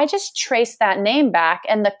 funny, I just traced that name back,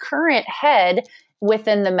 and the current head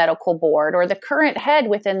within the medical board or the current head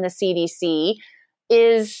within the CDC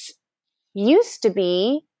used to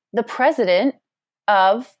be the president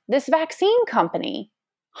of this vaccine company.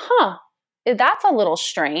 That's a little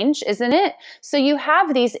strange, isn't it? So you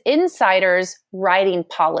have these insiders writing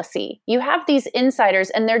policy. You have these insiders,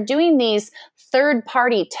 and they're doing these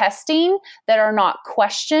third-party testing that are not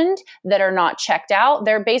questioned, that are not checked out.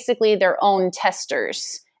 They're basically their own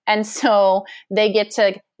testers. And so they get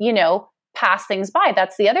to, pass things by.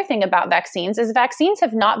 That's the other thing about vaccines is vaccines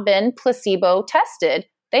have not been placebo tested.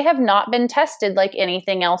 They have not been tested like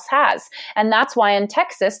anything else has. And that's why in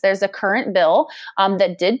Texas, there's a current bill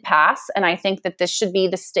that did pass. And I think that this should be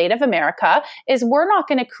the state of America is we're not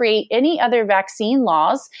going to create any other vaccine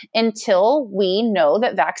laws until we know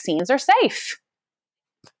that vaccines are safe.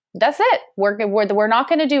 That's it. We're not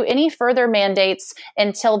going to do any further mandates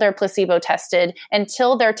until they're placebo tested,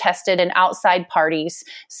 until they're tested in outside parties,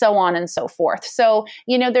 so on and so forth. So,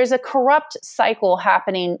 there's a corrupt cycle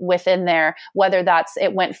happening within there, whether that's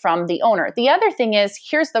it went from the owner. The other thing is,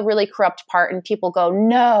 here's the really corrupt part, and people go,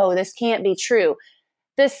 no, this can't be true.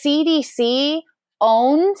 The CDC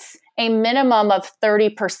owns a minimum of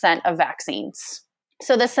 30% of vaccines.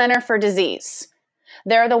 So the Center for Disease.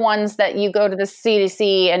 They're the ones that you go to the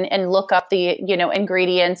CDC and look up the,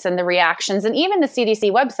 ingredients and the reactions. And even the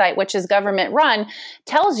CDC website, which is government run,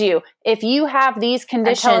 tells you if you have these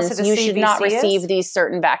conditions, you should not receive these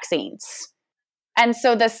certain vaccines. And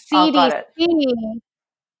so the CDC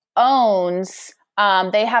owns,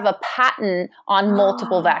 they have a patent on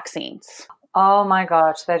multiple vaccines. Oh my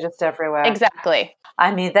gosh, they're just everywhere. Exactly.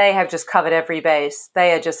 I mean, they have just covered every base.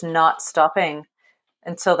 They are just not stopping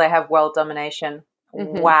until they have world domination.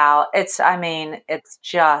 Wow. It's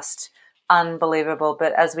just unbelievable.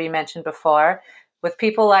 But as we mentioned before, with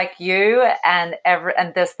people like you and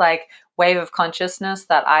this like wave of consciousness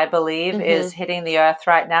that I believe is hitting the earth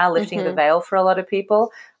right now, lifting the veil for a lot of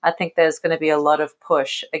people, I think there's going to be a lot of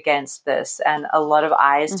push against this and a lot of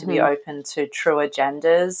eyes to be open to true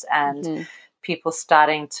agendas and people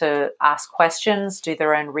starting to ask questions, do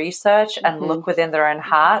their own research and look within their own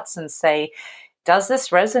hearts and say, does this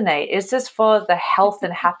resonate? Is this for the health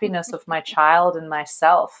and happiness of my child and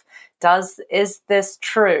myself? Is this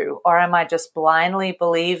true? Or am I just blindly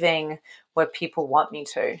believing what people want me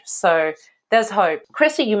to? So there's hope.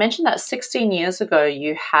 Chrissy, you mentioned that 16 years ago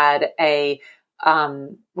you had an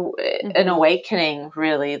awakening,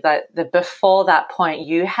 really, that before that point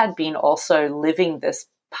you had been also living this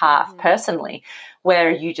path personally, where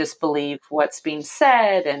you just believe what's been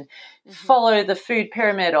said and follow the food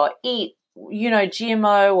pyramid or eat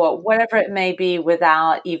GMO or whatever it may be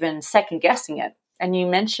without even second guessing it. And you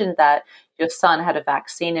mentioned that your son had a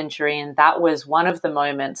vaccine injury, and that was one of the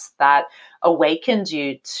moments that awakened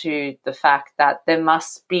you to the fact that there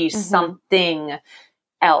must be something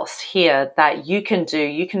else here that you can do,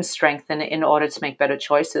 you can strengthen in order to make better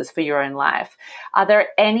choices for your own life. Are there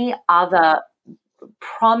any other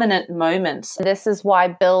prominent moments? This is why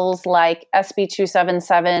bills like SB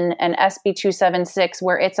 277 and SB 276,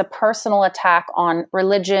 where it's a personal attack on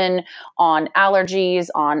religion, on allergies,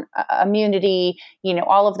 on immunity,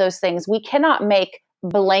 all of those things. We cannot make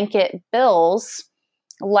blanket bills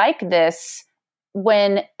like this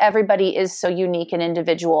when everybody is so unique and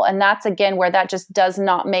individual. And that's, again, where that just does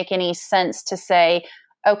not make any sense to say,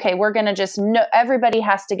 okay, we're going to just everybody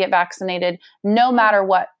has to get vaccinated no matter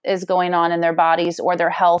what is going on in their bodies or their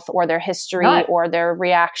health or their history or their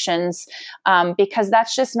reactions, because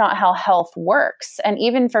that's just not how health works. And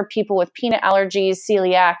even for people with peanut allergies,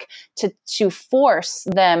 celiac, to force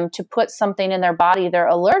them to put something in their body they're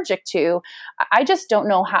allergic to, I just don't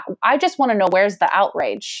know how. I just want to know, where's the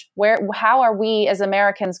outrage? How are we as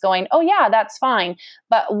Americans going, oh yeah, that's fine.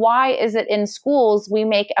 But why is it in schools we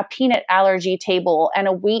make a peanut allergy table and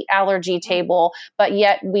a wheat allergy table, but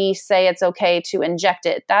yet we say it's okay to inject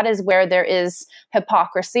it? That is where there is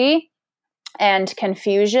hypocrisy and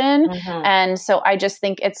confusion. And so I just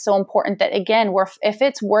think it's so important that, again, if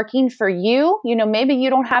it's working for you, maybe you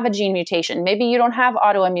don't have a gene mutation, maybe you don't have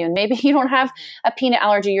autoimmune, maybe you don't have a peanut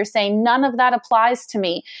allergy. You're saying none of that applies to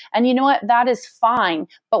me. And you know what? That is fine,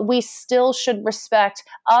 but we still should respect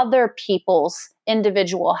other people's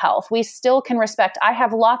individual health. We still can respect. I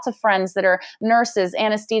have lots of friends that are nurses,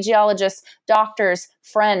 anesthesiologists, doctors,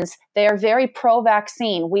 friends. They are very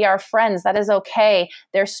pro-vaccine. We are friends. That is okay.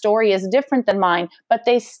 Their story is different than mine, but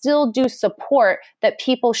they still do support that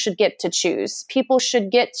people should get to choose. People should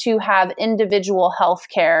get to have individual health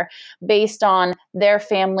care based on their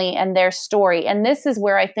family and their story. And this is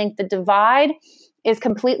where I think the divide is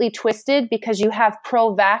completely twisted, because you have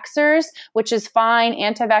pro-vaxxers, which is fine,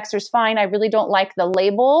 anti-vaxxers fine. I really don't like the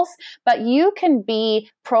labels, but you can be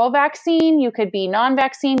pro-vaccine, you could be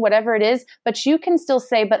non-vaccine, whatever it is, but you can still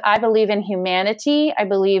say, but I believe in humanity, I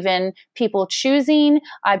believe in people choosing,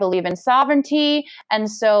 I believe in sovereignty. And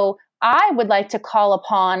so I would like to call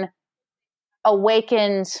upon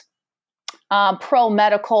awakened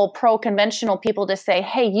pro-medical, pro-conventional people to say,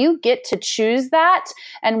 hey, you get to choose that,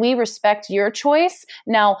 and we respect your choice.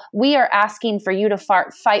 Now, we are asking for you to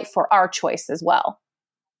fight for our choice as well.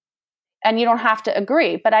 And you don't have to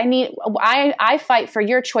agree, but I fight for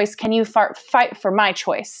your choice. Can you fight for my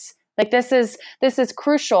choice? Like, this is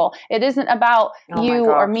crucial. It isn't about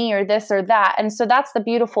you or me or this or that. And so that's the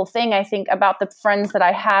beautiful thing, I think, about the friends that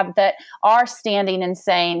I have that are standing and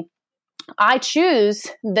saying, I choose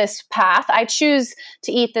this path. I choose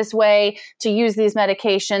to eat this way, to use these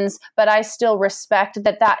medications, but I still respect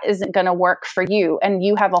that isn't going to work for you. And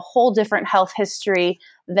you have a whole different health history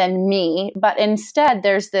than me. But instead,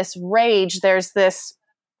 there's this rage, there's this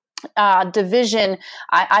division.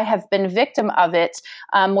 I have been victim of it,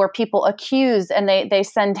 where people accuse and they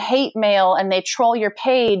send hate mail and they troll your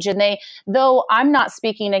page. And though I'm not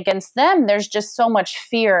speaking against them, there's just so much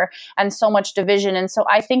fear and so much division. And so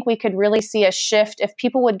I think we could really see a shift if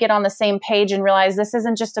people would get on the same page and realize this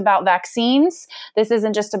isn't just about vaccines. This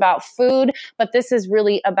isn't just about food, but this is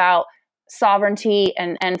really about sovereignty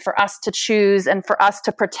and for us to choose and for us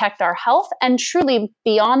to protect our health, and truly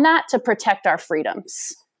beyond that, to protect our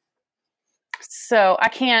freedoms. So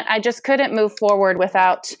I just couldn't move forward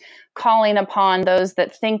without calling upon those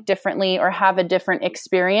that think differently or have a different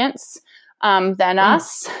experience than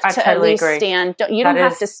us to at least stand. You don't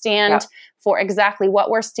have to stand for exactly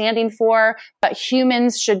what we're standing for, but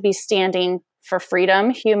humans should be standing for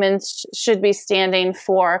freedom. Humans should be standing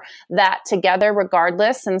for that together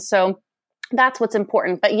regardless. And so that's what's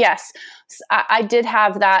important. But yes, I did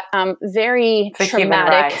have that very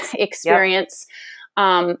traumatic experience.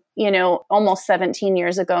 Almost 17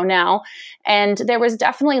 years ago now. And there was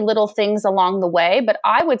definitely little things along the way, but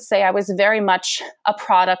I would say I was very much a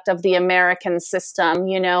product of the American system.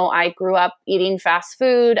 I grew up eating fast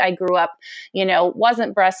food. I grew up,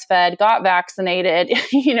 wasn't breastfed, got vaccinated,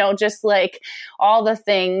 just like all the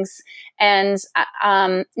things. And,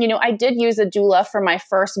 I did use a doula for my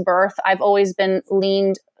first birth. I've always been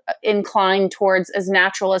inclined towards as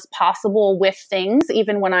natural as possible with things,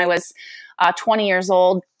 even when I was 20 years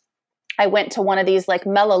old. I went to one of these like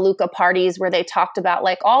Melaleuca parties where they talked about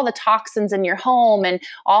like all the toxins in your home and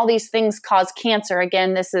all these things cause cancer.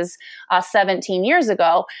 Again, this is 17 years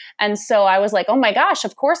ago. And so I was like, oh my gosh,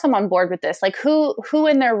 of course I'm on board with this. Like who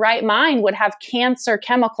in their right mind would have cancer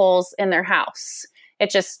chemicals in their house?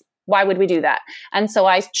 Why would we do that? And so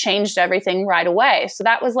I changed everything right away. So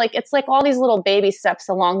that was like, it's like all these little baby steps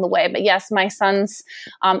along the way. But yes, my son's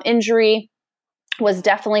injury was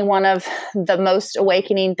definitely one of the most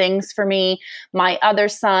awakening things for me. My other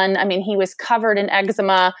son, I mean, he was covered in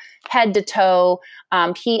eczema head to toe.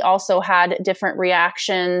 He also had different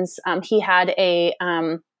reactions. He had a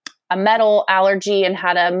metal allergy and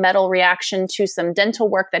had a metal reaction to some dental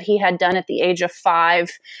work that he had done at the age of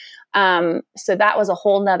 5. So that was a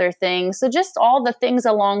whole nother thing. So just all the things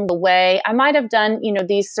along the way. I might have done,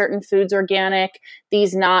 these certain foods organic,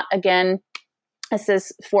 these not. Again, this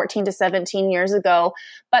is 14 to 17 years ago,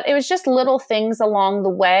 but it was just little things along the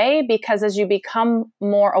way, because as you become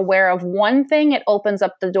more aware of one thing, it opens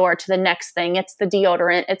up the door to the next thing. It's the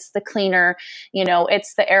deodorant, it's the cleaner,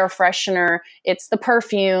 it's the air freshener, it's the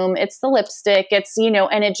perfume, it's the lipstick, it's,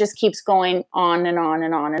 and it just keeps going on and on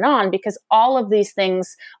and on and on, because all of these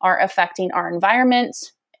things are affecting our environment,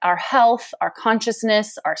 our health, our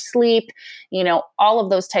consciousness, our sleep, all of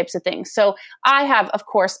those types of things. So I have, of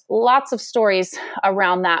course, lots of stories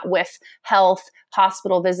around that with health,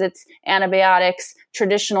 hospital visits, antibiotics,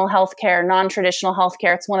 traditional healthcare, non-traditional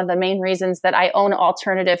healthcare. It's one of the main reasons that I own an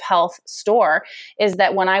alternative health store, is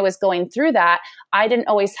that when I was going through that, I didn't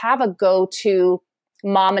always have a go-to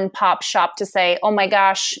mom and pop shop to say, oh my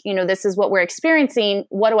gosh, this is what we're experiencing.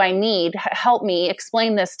 What do I need? Help me,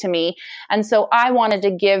 explain this to me. And so I wanted to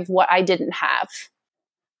give what I didn't have.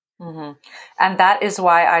 Mm-hmm. And that is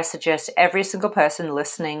why I suggest every single person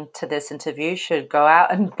listening to this interview should go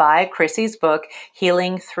out and buy Chrissy's book,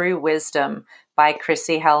 Healing Through Wisdom by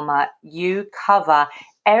Chrissy Helmer. You cover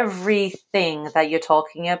everything that you're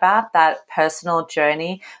talking about, that personal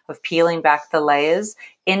journey of peeling back the layers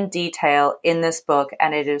in detail in this book.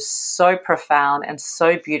 And it is so profound and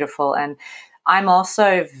so beautiful. And I'm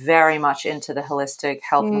also very much into the holistic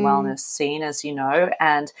health and wellness scene, as you know,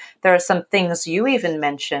 and there are some things you even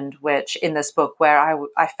mentioned, which in this book where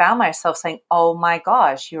I found myself saying, oh my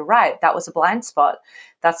gosh, you're right, that was a blind spot.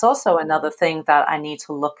 That's also another thing that I need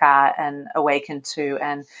to look at and awaken to.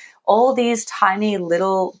 And all these tiny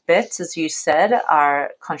little bits, as you said,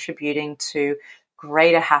 are contributing to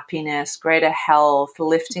greater happiness, greater health,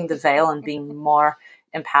 lifting the veil and being more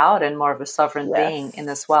empowered and more of a sovereign being in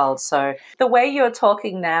this world. So the way you're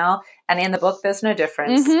talking now and in the book, there's no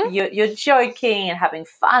difference. You're joking and having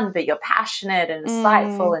fun, but you're passionate and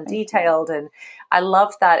insightful and detailed. And I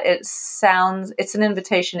love that it's an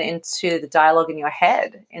invitation into the dialogue in your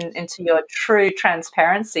head, into your true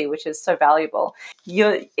transparency, which is so valuable.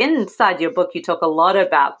 Inside your book, you talk a lot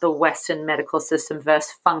about the Western medical system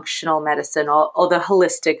versus functional medicine or the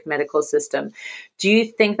holistic medical system. Do you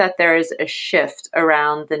think that there is a shift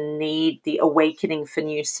around the awakening for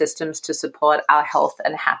new systems to support our health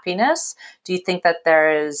and happiness? Do you think that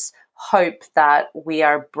there is hope that we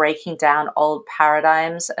are breaking down old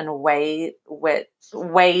paradigms and ways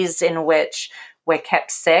in which we're kept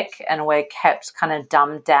sick and we're kept kind of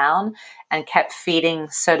dumbed down and kept feeding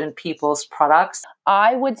certain people's products?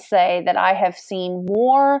 I would say that I have seen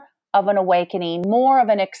more of an awakening, more of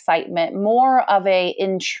an excitement, more of a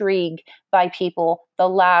intrigue by people the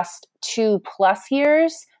last 2+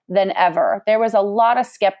 years than ever. There was a lot of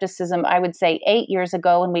skepticism, I would say, 8 years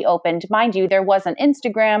ago when we opened. Mind you, there wasn't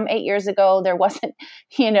Instagram 8 years ago. There wasn't,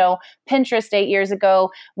 Pinterest 8 years ago.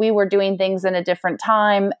 We were doing things in a different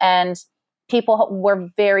time, and people were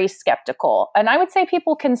very skeptical. And I would say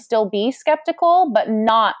people can still be skeptical, but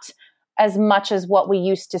not as much as what we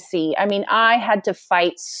used to see. I mean, I had to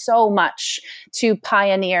fight so much to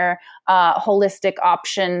pioneer holistic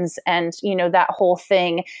options and, that whole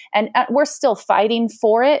thing. And we're still fighting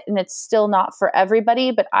for it, and it's still not for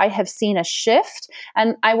everybody, but I have seen a shift.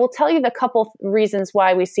 And I will tell you the couple reasons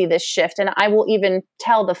why we see this shift. And I will even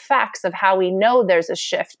tell the facts of how we know there's a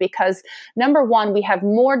shift, because number one, we have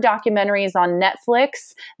more documentaries on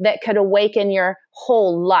Netflix that could awaken your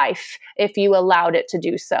whole life if you allowed it to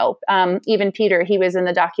do so. Even Peter, he was in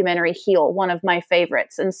the documentary Heal, one of my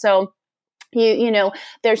favorites. And so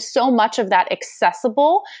there's so much of that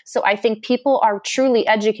accessible. So I think people are truly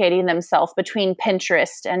educating themselves between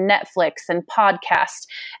Pinterest and Netflix and podcast.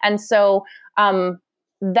 And so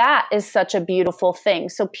that is such a beautiful thing.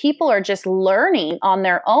 So people are just learning on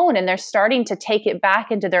their own, and they're starting to take it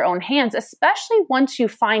back into their own hands, especially once you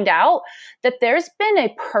find out that there's been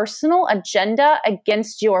a personal agenda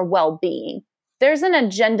against your well-being. there's an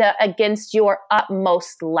agenda against your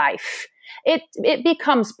utmost life. It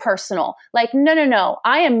becomes personal. Like, no,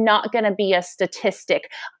 I am not going to be a statistic.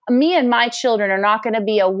 Me and my children are not going to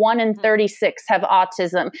be a 1 in 36 have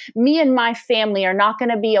autism. Me and my family are not going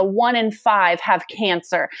to be a 1 in 5 have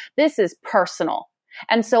cancer. This is personal.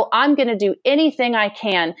 And so I'm going to do anything I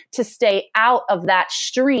can to stay out of that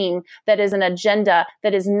stream that is an agenda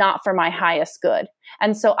that is not for my highest good.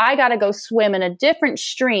 And so I got to go swim in a different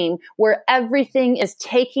stream where everything is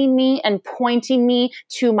taking me and pointing me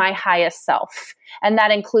to my highest self. And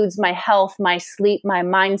that includes my health, my sleep, my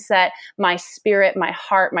mindset, my spirit, my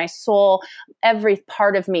heart, my soul, every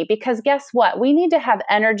part of me. Because guess what? We need to have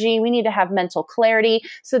energy. We need to have mental clarity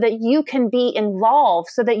so that you can be involved,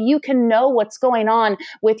 so that you can know what's going on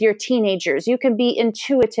with your teenagers. You can be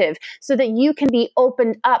intuitive so that you can be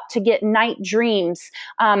opened up to get night dreams,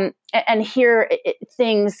 and hear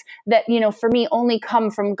things that, for me only come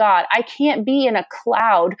from God. I can't be in a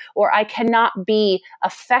cloud, or I cannot be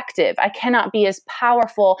effective. I cannot be as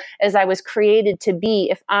powerful as I was created to be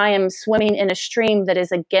if I am swimming in a stream that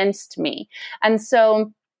is against me. And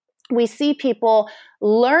so we see people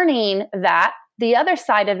learning that. The other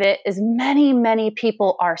side of it is many, many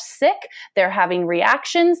people are sick. They're having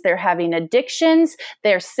reactions. They're having addictions.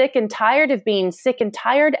 They're sick and tired of being sick and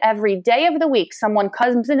tired. Every day of the week, someone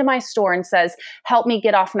comes into my store and says, help me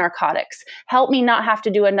get off narcotics. Help me not have to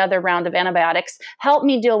do another round of antibiotics. Help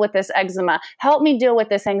me deal with this eczema. Help me deal with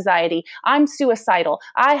this anxiety. I'm suicidal.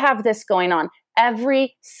 I have this going on.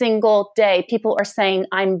 Every single day, people are saying,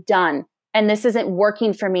 I'm done. And this isn't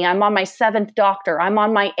working for me. I'm on my 7th doctor. I'm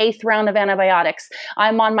on my 8th round of antibiotics.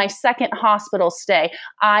 I'm on my 2nd hospital stay.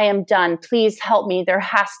 I am done. Please help me. There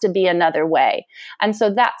has to be another way. And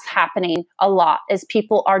so that's happening a lot as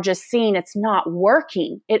people are just seeing it's not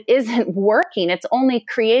working. It isn't working. It's only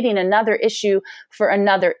creating another issue for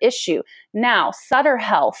another issue. Now, Sutter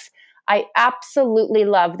Health, I absolutely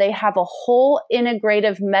love. They have a whole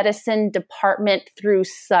integrative medicine department through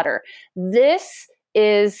Sutter. This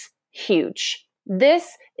is huge.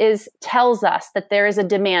 This tells us that there is a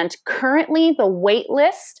demand. Currently, the wait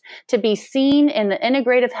list to be seen in the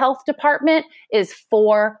integrative health department is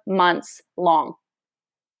 4 months long.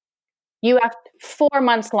 You have 4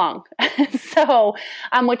 months long. So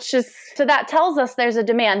that tells us there's a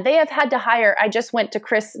demand. They have had to hire, I just went to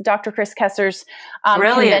Dr. Chris Kesser's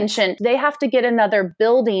convention. They have to get another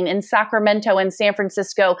building in Sacramento and San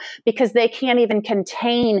Francisco because they can't even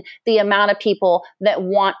contain the amount of people that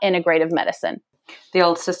want integrative medicine. The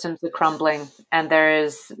old systems are crumbling, and there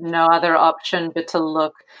is no other option but to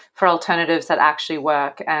look for alternatives that actually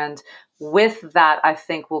work. And with that, I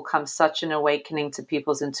think will come such an awakening to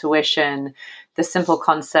people's intuition, the simple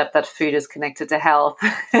concept that food is connected to health,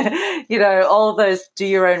 all those do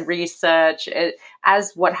your own research.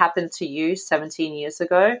 As what happened to you 17 years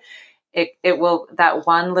ago, it will, that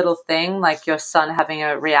one little thing, like your son having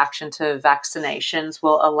a reaction to vaccinations,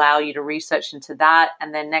 will allow you to research into that.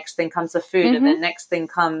 And then next thing comes the food, and then next thing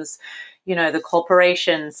comes, the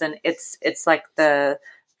corporations. And it's like the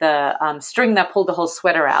string that pulled the whole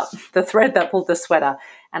sweater out, the thread that pulled the sweater.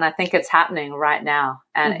 And I think it's happening right now.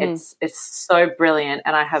 And it's so brilliant.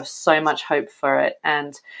 And I have so much hope for it.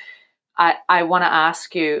 And I want to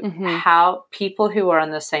ask you how people who are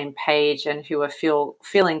on the same page and who are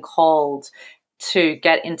feeling called to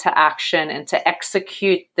get into action and to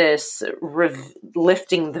execute this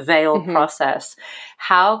lifting the veil process,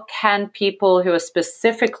 how can people who are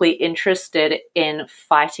specifically interested in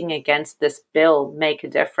fighting against this bill make a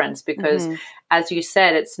difference? Because as you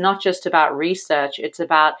said, it's not just about research, it's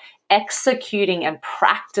about executing and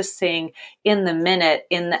practicing in the minute,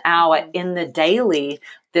 in the hour, in the daily,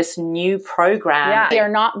 this new program. Yeah, we are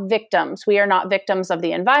not victims. We are not victims of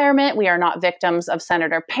the environment. We are not victims of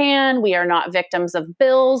Senator Pan. We are not victims of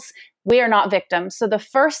bills. We are not victims. So the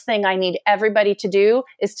first thing I need everybody to do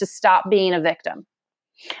is to stop being a victim.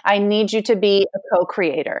 I need you to be a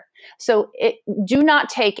co-creator. So do not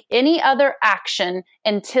take any other action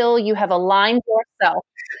until you have aligned yourself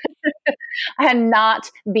and not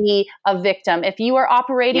be a victim. If you are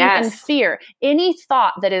operating in fear, any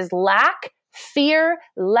thought that is lack, fear,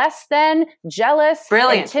 less than, jealous,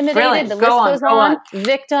 intimidated, the list goes on,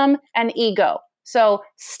 victim, and ego. So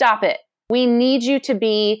stop it. We need you to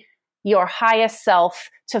be your highest self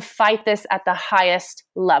to fight this at the highest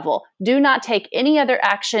level. Do not take any other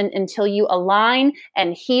action until you align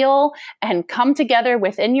and heal and come together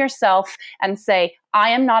within yourself and say, I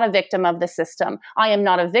am not a victim of the system. I am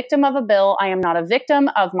not a victim of a bill. I am not a victim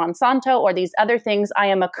of Monsanto or these other things. I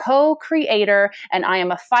am a co-creator and I am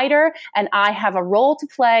a fighter and I have a role to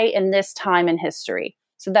play in this time in history.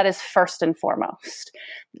 So that is first and foremost.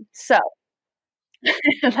 So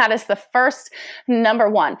That is the first, number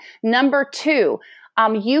one. Number two,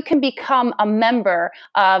 you can become a member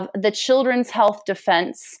of the Children's Health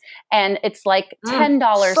Defense, and it's like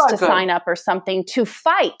 $10 so to good. sign up or something to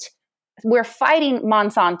fight. We're fighting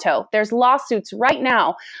Monsanto. There's lawsuits right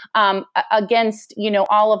now against,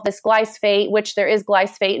 all of this glyphosate, which there is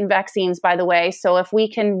glyphosate in vaccines, by the way. So if we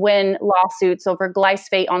can win lawsuits over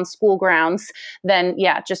glyphosate on school grounds, then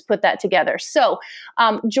yeah, just put that together. So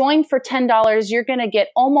join for $10. You're going to get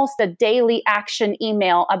almost a daily action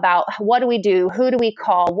email about what do we do, who do we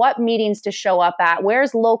call, what meetings to show up at,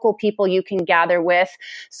 where's local people you can gather with.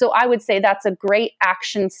 So I would say that's a great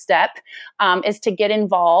action step, is to get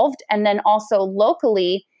involved. And then also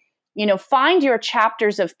locally, find your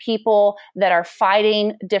chapters of people that are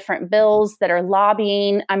fighting different bills, that are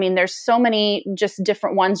lobbying. I mean, there's so many just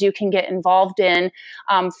different ones you can get involved in.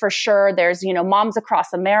 For sure, there's, Moms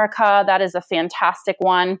Across America. That is a fantastic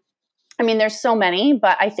one. I mean, there's so many,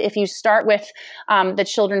 but if you start with the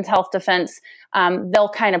Children's Health Defense,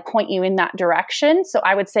 they'll kind of point you in that direction. So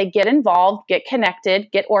I would say get involved, get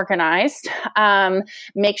connected, get organized,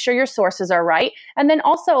 make sure your sources are right. And then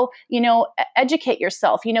also, educate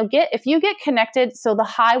yourself, if you get connected. So The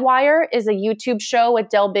High Wire is a YouTube show with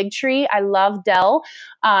Del Bigtree. I love Del.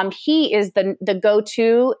 He is the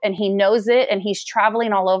go-to, and he knows it, and he's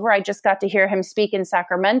traveling all over. I just got to hear him speak in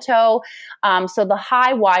Sacramento. So The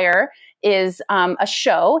High Wire is a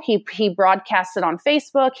show. He broadcasts it on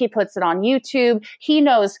Facebook. He puts it on YouTube. He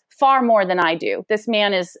knows far more than I do. This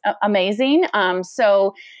man is amazing.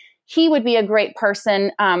 So he would be a great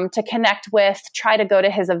person to connect with, try to go to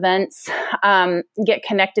his events, get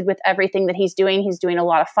connected with everything that he's doing. He's doing a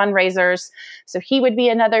lot of fundraisers. So he would be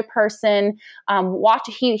another person.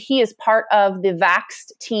 He is part of the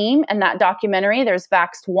Vaxxed team and that documentary. There's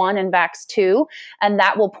Vaxxed 1 and Vaxxed 2, and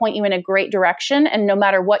that will point you in a great direction. And no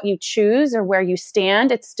matter what you choose or where you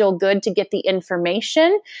stand, it's still good to get the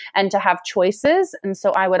information and to have choices. And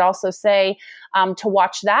so I would also say to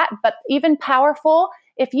watch that. But even powerful,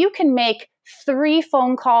 if you can make 3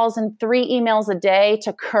 phone calls and 3 emails a day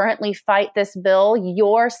to currently fight this bill,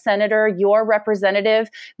 your senator, your representative,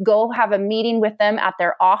 go have a meeting with them at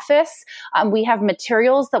their office. We have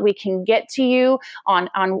materials that we can get to you on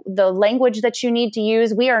the language that you need to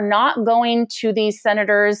use. We are not going to these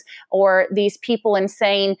senators or these people and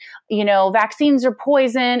saying, vaccines are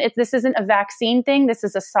poison. This isn't a vaccine thing. This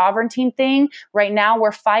is a sovereignty thing. Right now,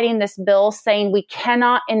 we're fighting this bill saying we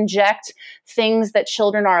cannot inject things that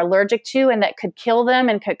children are allergic to and that could kill them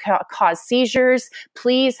and could cause seizures.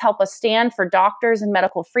 Please help us stand for doctors and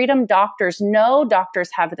medical freedom. Doctors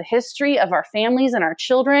have the history of our families and our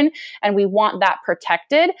children, and we want that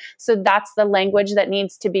protected. So that's the language that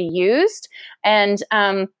needs to be used. And,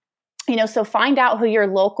 so find out who your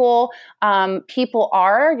local people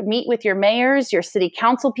are, meet with your mayors, your city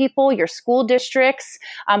council people, your school districts.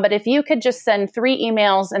 But if you could just send 3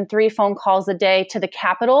 emails and 3 phone calls a day to the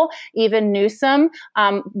Capitol, even Newsom,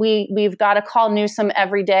 we've got to call Newsom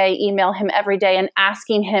every day, email him every day, and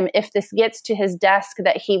asking him if this gets to his desk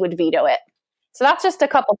that he would veto it. So that's just a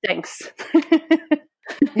couple things.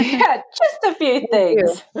 Yeah, just a few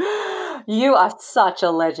things. You are such a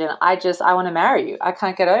legend. I want to marry you. I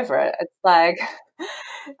can't get over it. It's like,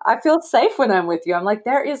 I feel safe when I'm with you. I'm like,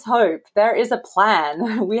 there is hope. There is a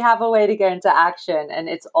plan. We have a way to get into action, and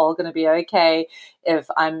it's all going to be okay if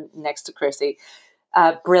I'm next to Chrissy.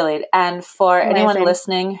 Brilliant. And for anyone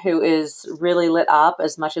listening who is really lit up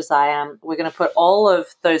as much as I am, we're going to put all of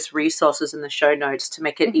those resources in the show notes to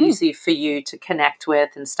make it easy for you to connect with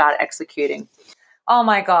and start executing. Oh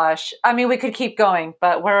my gosh. I mean, we could keep going,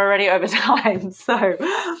 but we're already over time. So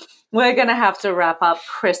we're going to have to wrap up.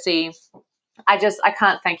 Chrissy, I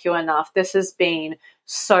can't thank you enough. This has been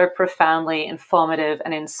so profoundly informative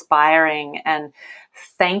and inspiring. And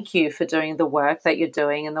thank you for doing the work that you're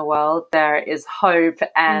doing in the world. There is hope,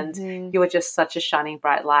 and you are just such a shining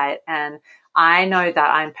bright light. And I know that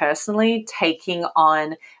I'm personally taking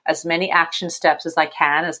on as many action steps as I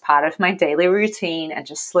can as part of my daily routine and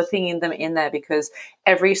just slipping them in there, because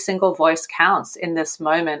every single voice counts in this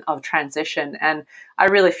moment of transition. And I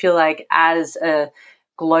really feel like as a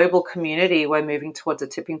global community, we're moving towards a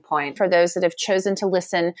tipping point. For those that have chosen to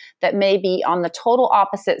listen that may be on the total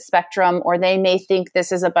opposite spectrum, or they may think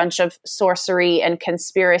this is a bunch of sorcery and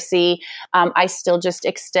conspiracy, I still just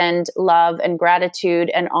extend love and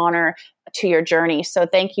gratitude and honor to your journey. So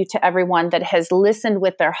thank you to everyone that has listened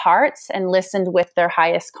with their hearts and listened with their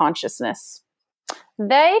highest consciousness.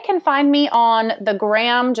 They can find me on the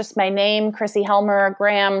gram, just my name, Chrissy Helmer,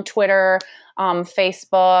 gram, Twitter,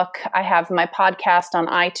 Facebook. I have my podcast on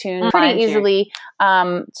iTunes. Pretty easily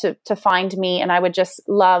to find me, and I would just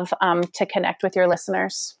love to connect with your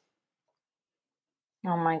listeners.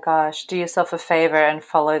 Oh my gosh, do yourself a favor and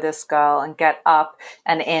follow this girl and get up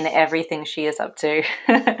and in everything she is up to.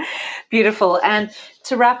 Beautiful. And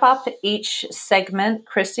to wrap up each segment,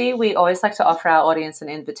 Chrissy, we always like to offer our audience an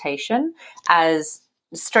invitation as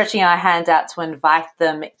stretching our hand out to invite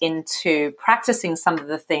them into practicing some of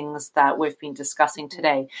the things that we've been discussing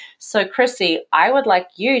today. So, Chrissy, I would like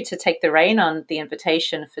you to take the rein on the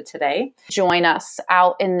invitation for today. Join us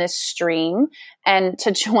out in this stream and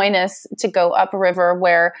to join us to go upriver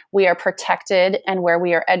where we are protected and where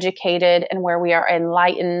we are educated and where we are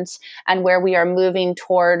enlightened and where we are moving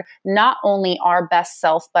toward not only our best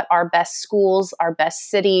self, but our best schools, our best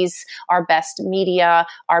cities, our best media,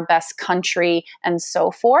 our best country, and so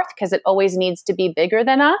forth, because it always needs to be bigger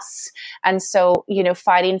than us. And so,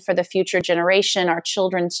 fighting for the future generation, our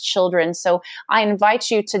children's children. So I invite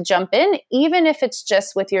you to jump in, even if it's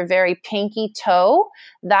just with your very pinky toe,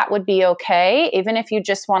 that would be okay. Even if you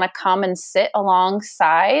just want to come and sit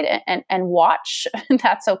alongside and watch,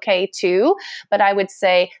 that's okay too. But I would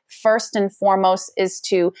say first and foremost is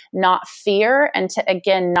to not fear and to,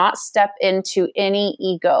 again, not step into any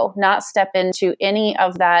ego, not step into any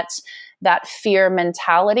of that fear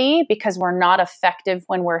mentality, because we're not effective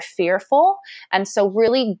when we're fearful. And so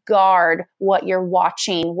really guard what you're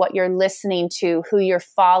watching, what you're listening to, who you're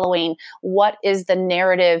following. What is the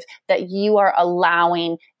narrative that you are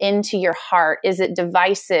allowing into your heart? Is it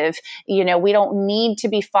divisive? We don't need to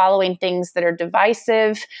be following things that are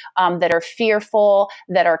divisive, that are fearful,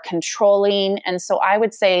 that are controlling. And so I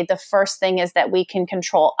would say the first thing is that we can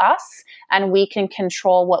control us and we can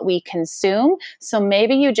control what we consume. So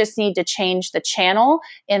maybe you just need to change the channel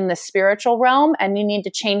in the spiritual realm, and you need to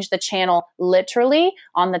change the channel literally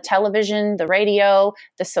on the television, the radio,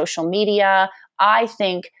 the social media. I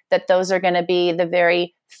think that those are going to be the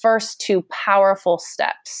very first two powerful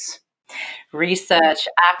steps. Research,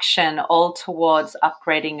 action, all towards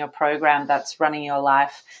upgrading your program that's running your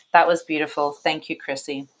life. That was beautiful. Thank you,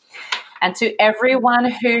 Chrissy. And to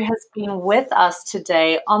everyone who has been with us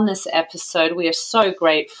today on this episode, we are so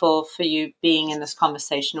grateful for you being in this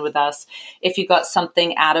conversation with us. If you got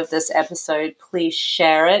something out of this episode, please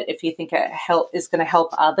share it. If you think it is going to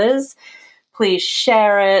help others, please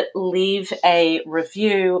share it, leave a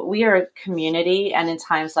review. We are a community, and in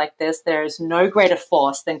times like this, there is no greater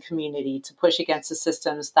force than community to push against the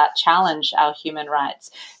systems that challenge our human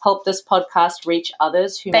rights. Help this podcast reach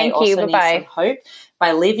others who may also need some hope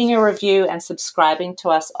by leaving a review and subscribing to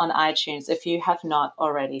us on iTunes if you have not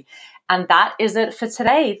already. And that is it for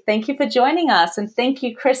today. Thank you for joining us, and thank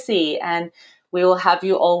you, Chrissy. And we will have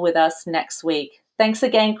you all with us next week. Thanks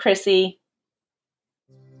again, Chrissy.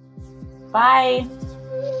 Bye.